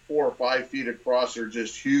 4 or 5 feet across. They're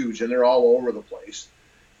just huge, and they're all over the place.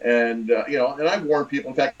 And, and I've warned people.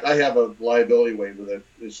 In fact, I have a liability waiver that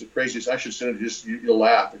is the craziest. I should send it. You'll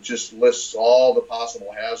laugh. It just lists all the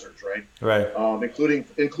possible hazards, right? Right.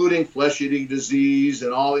 Including flesh-eating disease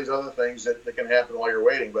and all these other things that can happen while you're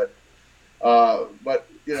waiting. But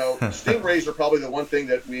stingrays are probably the one thing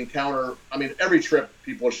that we encounter. I mean, every trip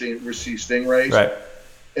people receive stingrays. Right.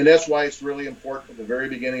 And that's why it's really important at the very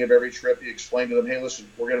beginning of every trip, you explain to them, hey, listen,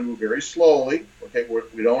 we're going to move very slowly. Okay,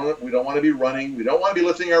 we don't want to be running. We don't want to be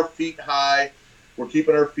lifting our feet high. We're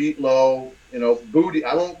keeping our feet low. Booty.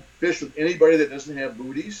 I won't fish with anybody that doesn't have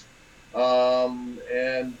booties.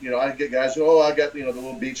 I get guys, I got the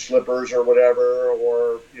little beach slippers or whatever,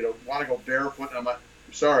 or want to go barefoot. And I'm like,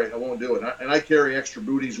 sorry, I won't do it. And I carry extra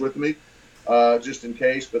booties with me, just in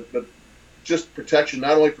case. But just protection,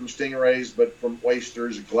 not only from stingrays, but from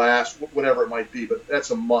oysters, glass, whatever it might be. But that's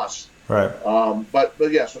a must. Right. But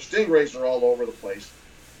yeah, so stingrays are all over the place.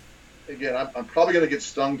 Again, I'm probably going to get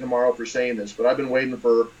stung tomorrow for saying this, but I've been waiting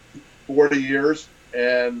for 40 years,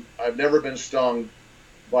 and I've never been stung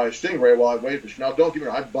by a stingray while I've waited. Now, don't get me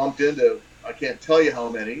wrong, I've bumped into, I can't tell you how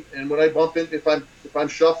many. And when I bump in, if I'm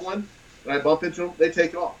shuffling and I bump into them, they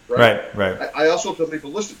take off. Right. I also tell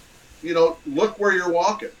people, listen, look where you're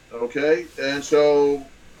walking, okay? And so,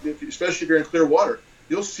 especially if you're in clear water,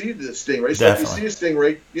 you'll see the stingray. So Definitely. if you see a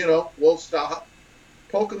stingray, we'll stop,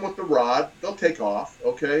 poke them with the rod. They'll take off,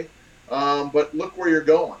 okay? But look where you're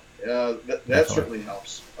going. That certainly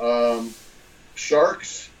helps.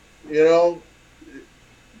 Sharks,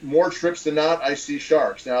 more trips than not, I see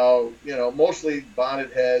sharks. Now, mostly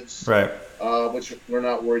bonnet heads, right, which we're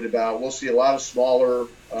not worried about. We'll see a lot of smaller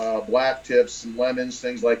black tips and lemons,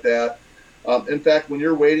 things like that. In fact, when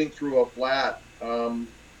you're wading through a flat, and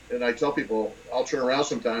I tell people, I'll turn around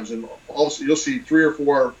sometimes, and also you'll see 3 or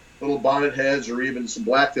 4 little bonnet heads or even some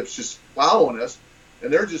black tips just following us,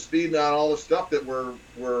 and they're just feeding on all the stuff that we're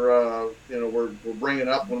bringing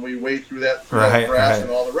up when we wade through that grass and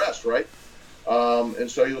all the rest, right? And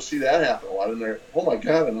so you'll see that happen a lot in there. Oh my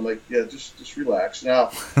God! And I'm like, yeah, just relax.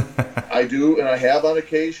 Now, I do, and I have on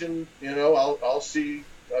occasion. I've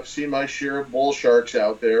seen my share of bull sharks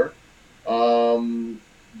out there.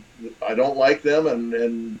 I don't like them,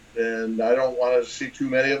 and I don't want to see too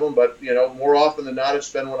many of them. But more often than not, it's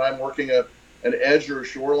been when I'm working an edge or a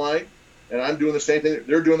shoreline, and I'm doing the same thing.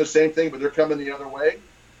 They're doing the same thing, but they're coming the other way.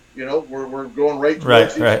 We're going right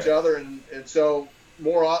towards each other, and so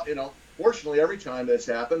fortunately, every time that's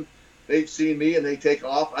happened, they've seen me and they take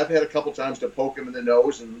off. I've had a couple times to poke them in the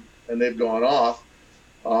nose, and they've gone off.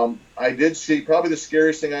 I did see probably the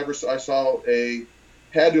scariest thing I saw.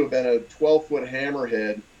 Had to have been a 12-foot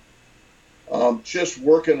hammerhead just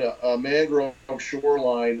working a mangrove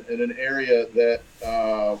shoreline in an area that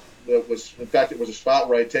was, in fact, it was a spot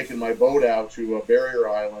where I'd taken my boat out to a barrier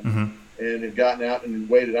island, mm-hmm. and had gotten out and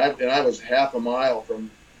waited. I was half a mile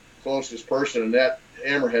from closest person, and that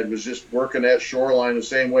hammerhead was just working that shoreline the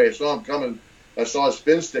same way. I saw him coming. I saw his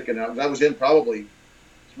fin sticking out. I was in probably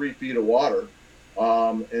 3 feet of water,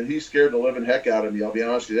 and he scared the living heck out of me. I'll be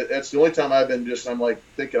honest with you. That's the only time I've been I'm like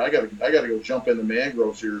thinking I got to go jump in the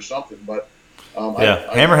mangroves here or something. But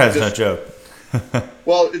hammerhead's no joke.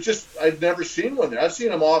 Well, I'd never seen one there. I've seen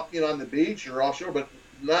them off on the beach or offshore, but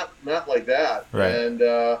not like that. Right.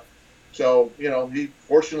 And so he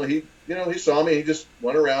fortunately he saw me. He just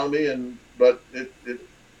went around me, but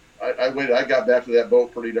I waited. I got back to that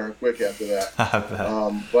boat pretty darn quick after that.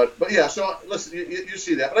 But yeah. So listen, you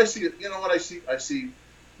see that, but I see what I see. I see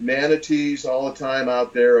manatees all the time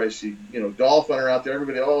out there. I see dolphin are out there.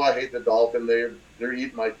 Everybody, I hate the dolphin. They're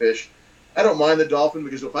eating my fish. I don't mind the dolphin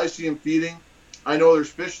because if I see them feeding, I know there's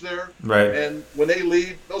fish there. Right. And when they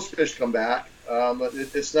leave, those fish come back.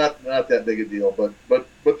 It's not that big a deal. But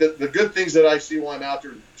the good things that I see while I'm out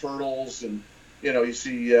there, turtles and you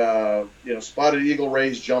see spotted eagle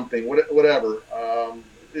rays jumping, whatever.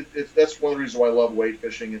 That's one of the reasons why I love wade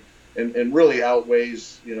fishing, and really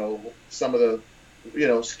outweighs some of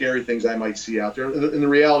the scary things I might see out there. And the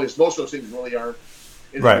reality is most of those things really aren't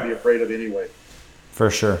anything to be afraid of anyway. For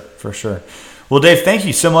sure, for sure. Well, Dave, thank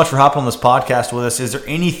you so much for hopping on this podcast with us. Is there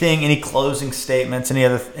anything, any closing statements,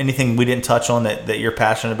 anything we didn't touch on that you're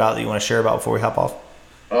passionate about that you want to share about before we hop off?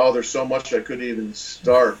 Oh, there's so much I couldn't even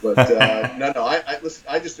start, but no. Listen,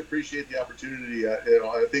 I just appreciate the opportunity.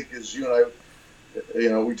 I think as you and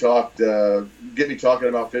I, we talked. Get me talking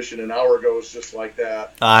about fishing an hour ago was just like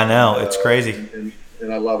that. I know, it's crazy,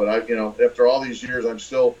 and I love it. After all these years, I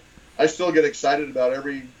still get excited about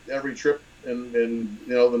every trip, and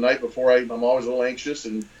the night before I'm always a little anxious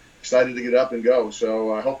and excited to get up and go.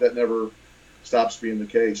 So I hope that never stops being the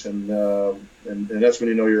case, and that's when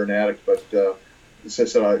you know you're an addict. But as I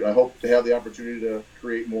said, I hope to have the opportunity to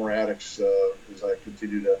create more addicts as I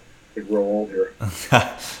continue to grow old here.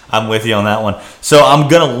 I'm with you on that one. So I'm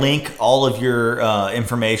going to link all of your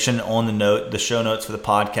information on the show notes for the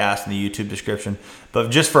podcast and the YouTube description. But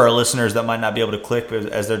just for our listeners that might not be able to click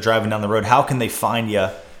as they're driving down the road, how can they find you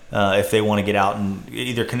if they want to get out and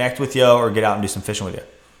either connect with you or get out and do some fishing with you?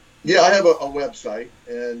 Yeah, I have a website,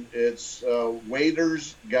 and it's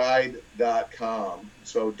wadersguide.com.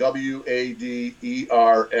 So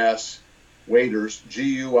WADERS, Waders,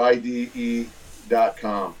 GUIDE.com.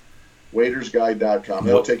 wadersguide.com.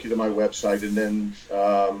 That'll take you to my website, and then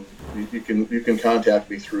you can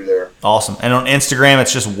contact me through there. Awesome. And on Instagram,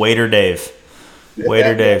 it's just Wader Dave.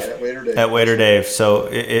 Wader Dave. At Wader Dave. So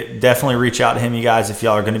it definitely reach out to him, you guys, if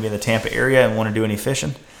y'all are going to be in the Tampa area and want to do any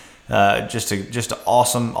fishing. Just an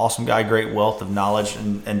awesome guy, great wealth of knowledge.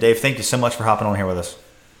 And Dave, thank you so much for hopping on here with us.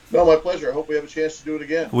 No, my pleasure. I hope we have a chance to do it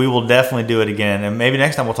again. We will definitely do it again, and maybe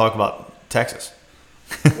next time we'll talk about Texas.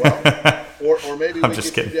 Well, or maybe I'm we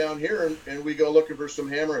just get kidding. you down here and we go looking for some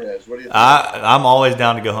hammerheads. What do you think? I'm always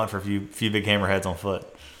down to go hunt for a few big hammerheads on foot.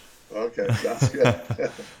 Okay, sounds good.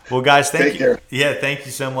 Well, guys, thank Take you. care. Yeah, thank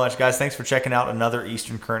you so much, guys. Thanks for checking out another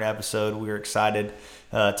Eastern Current episode. We are excited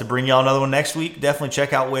to bring y'all another one next week. Definitely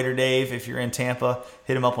check out Wader Dave if you're in Tampa.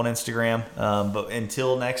 Hit him up on Instagram. But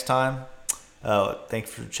until next time, thanks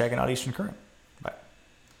for checking out Eastern Current.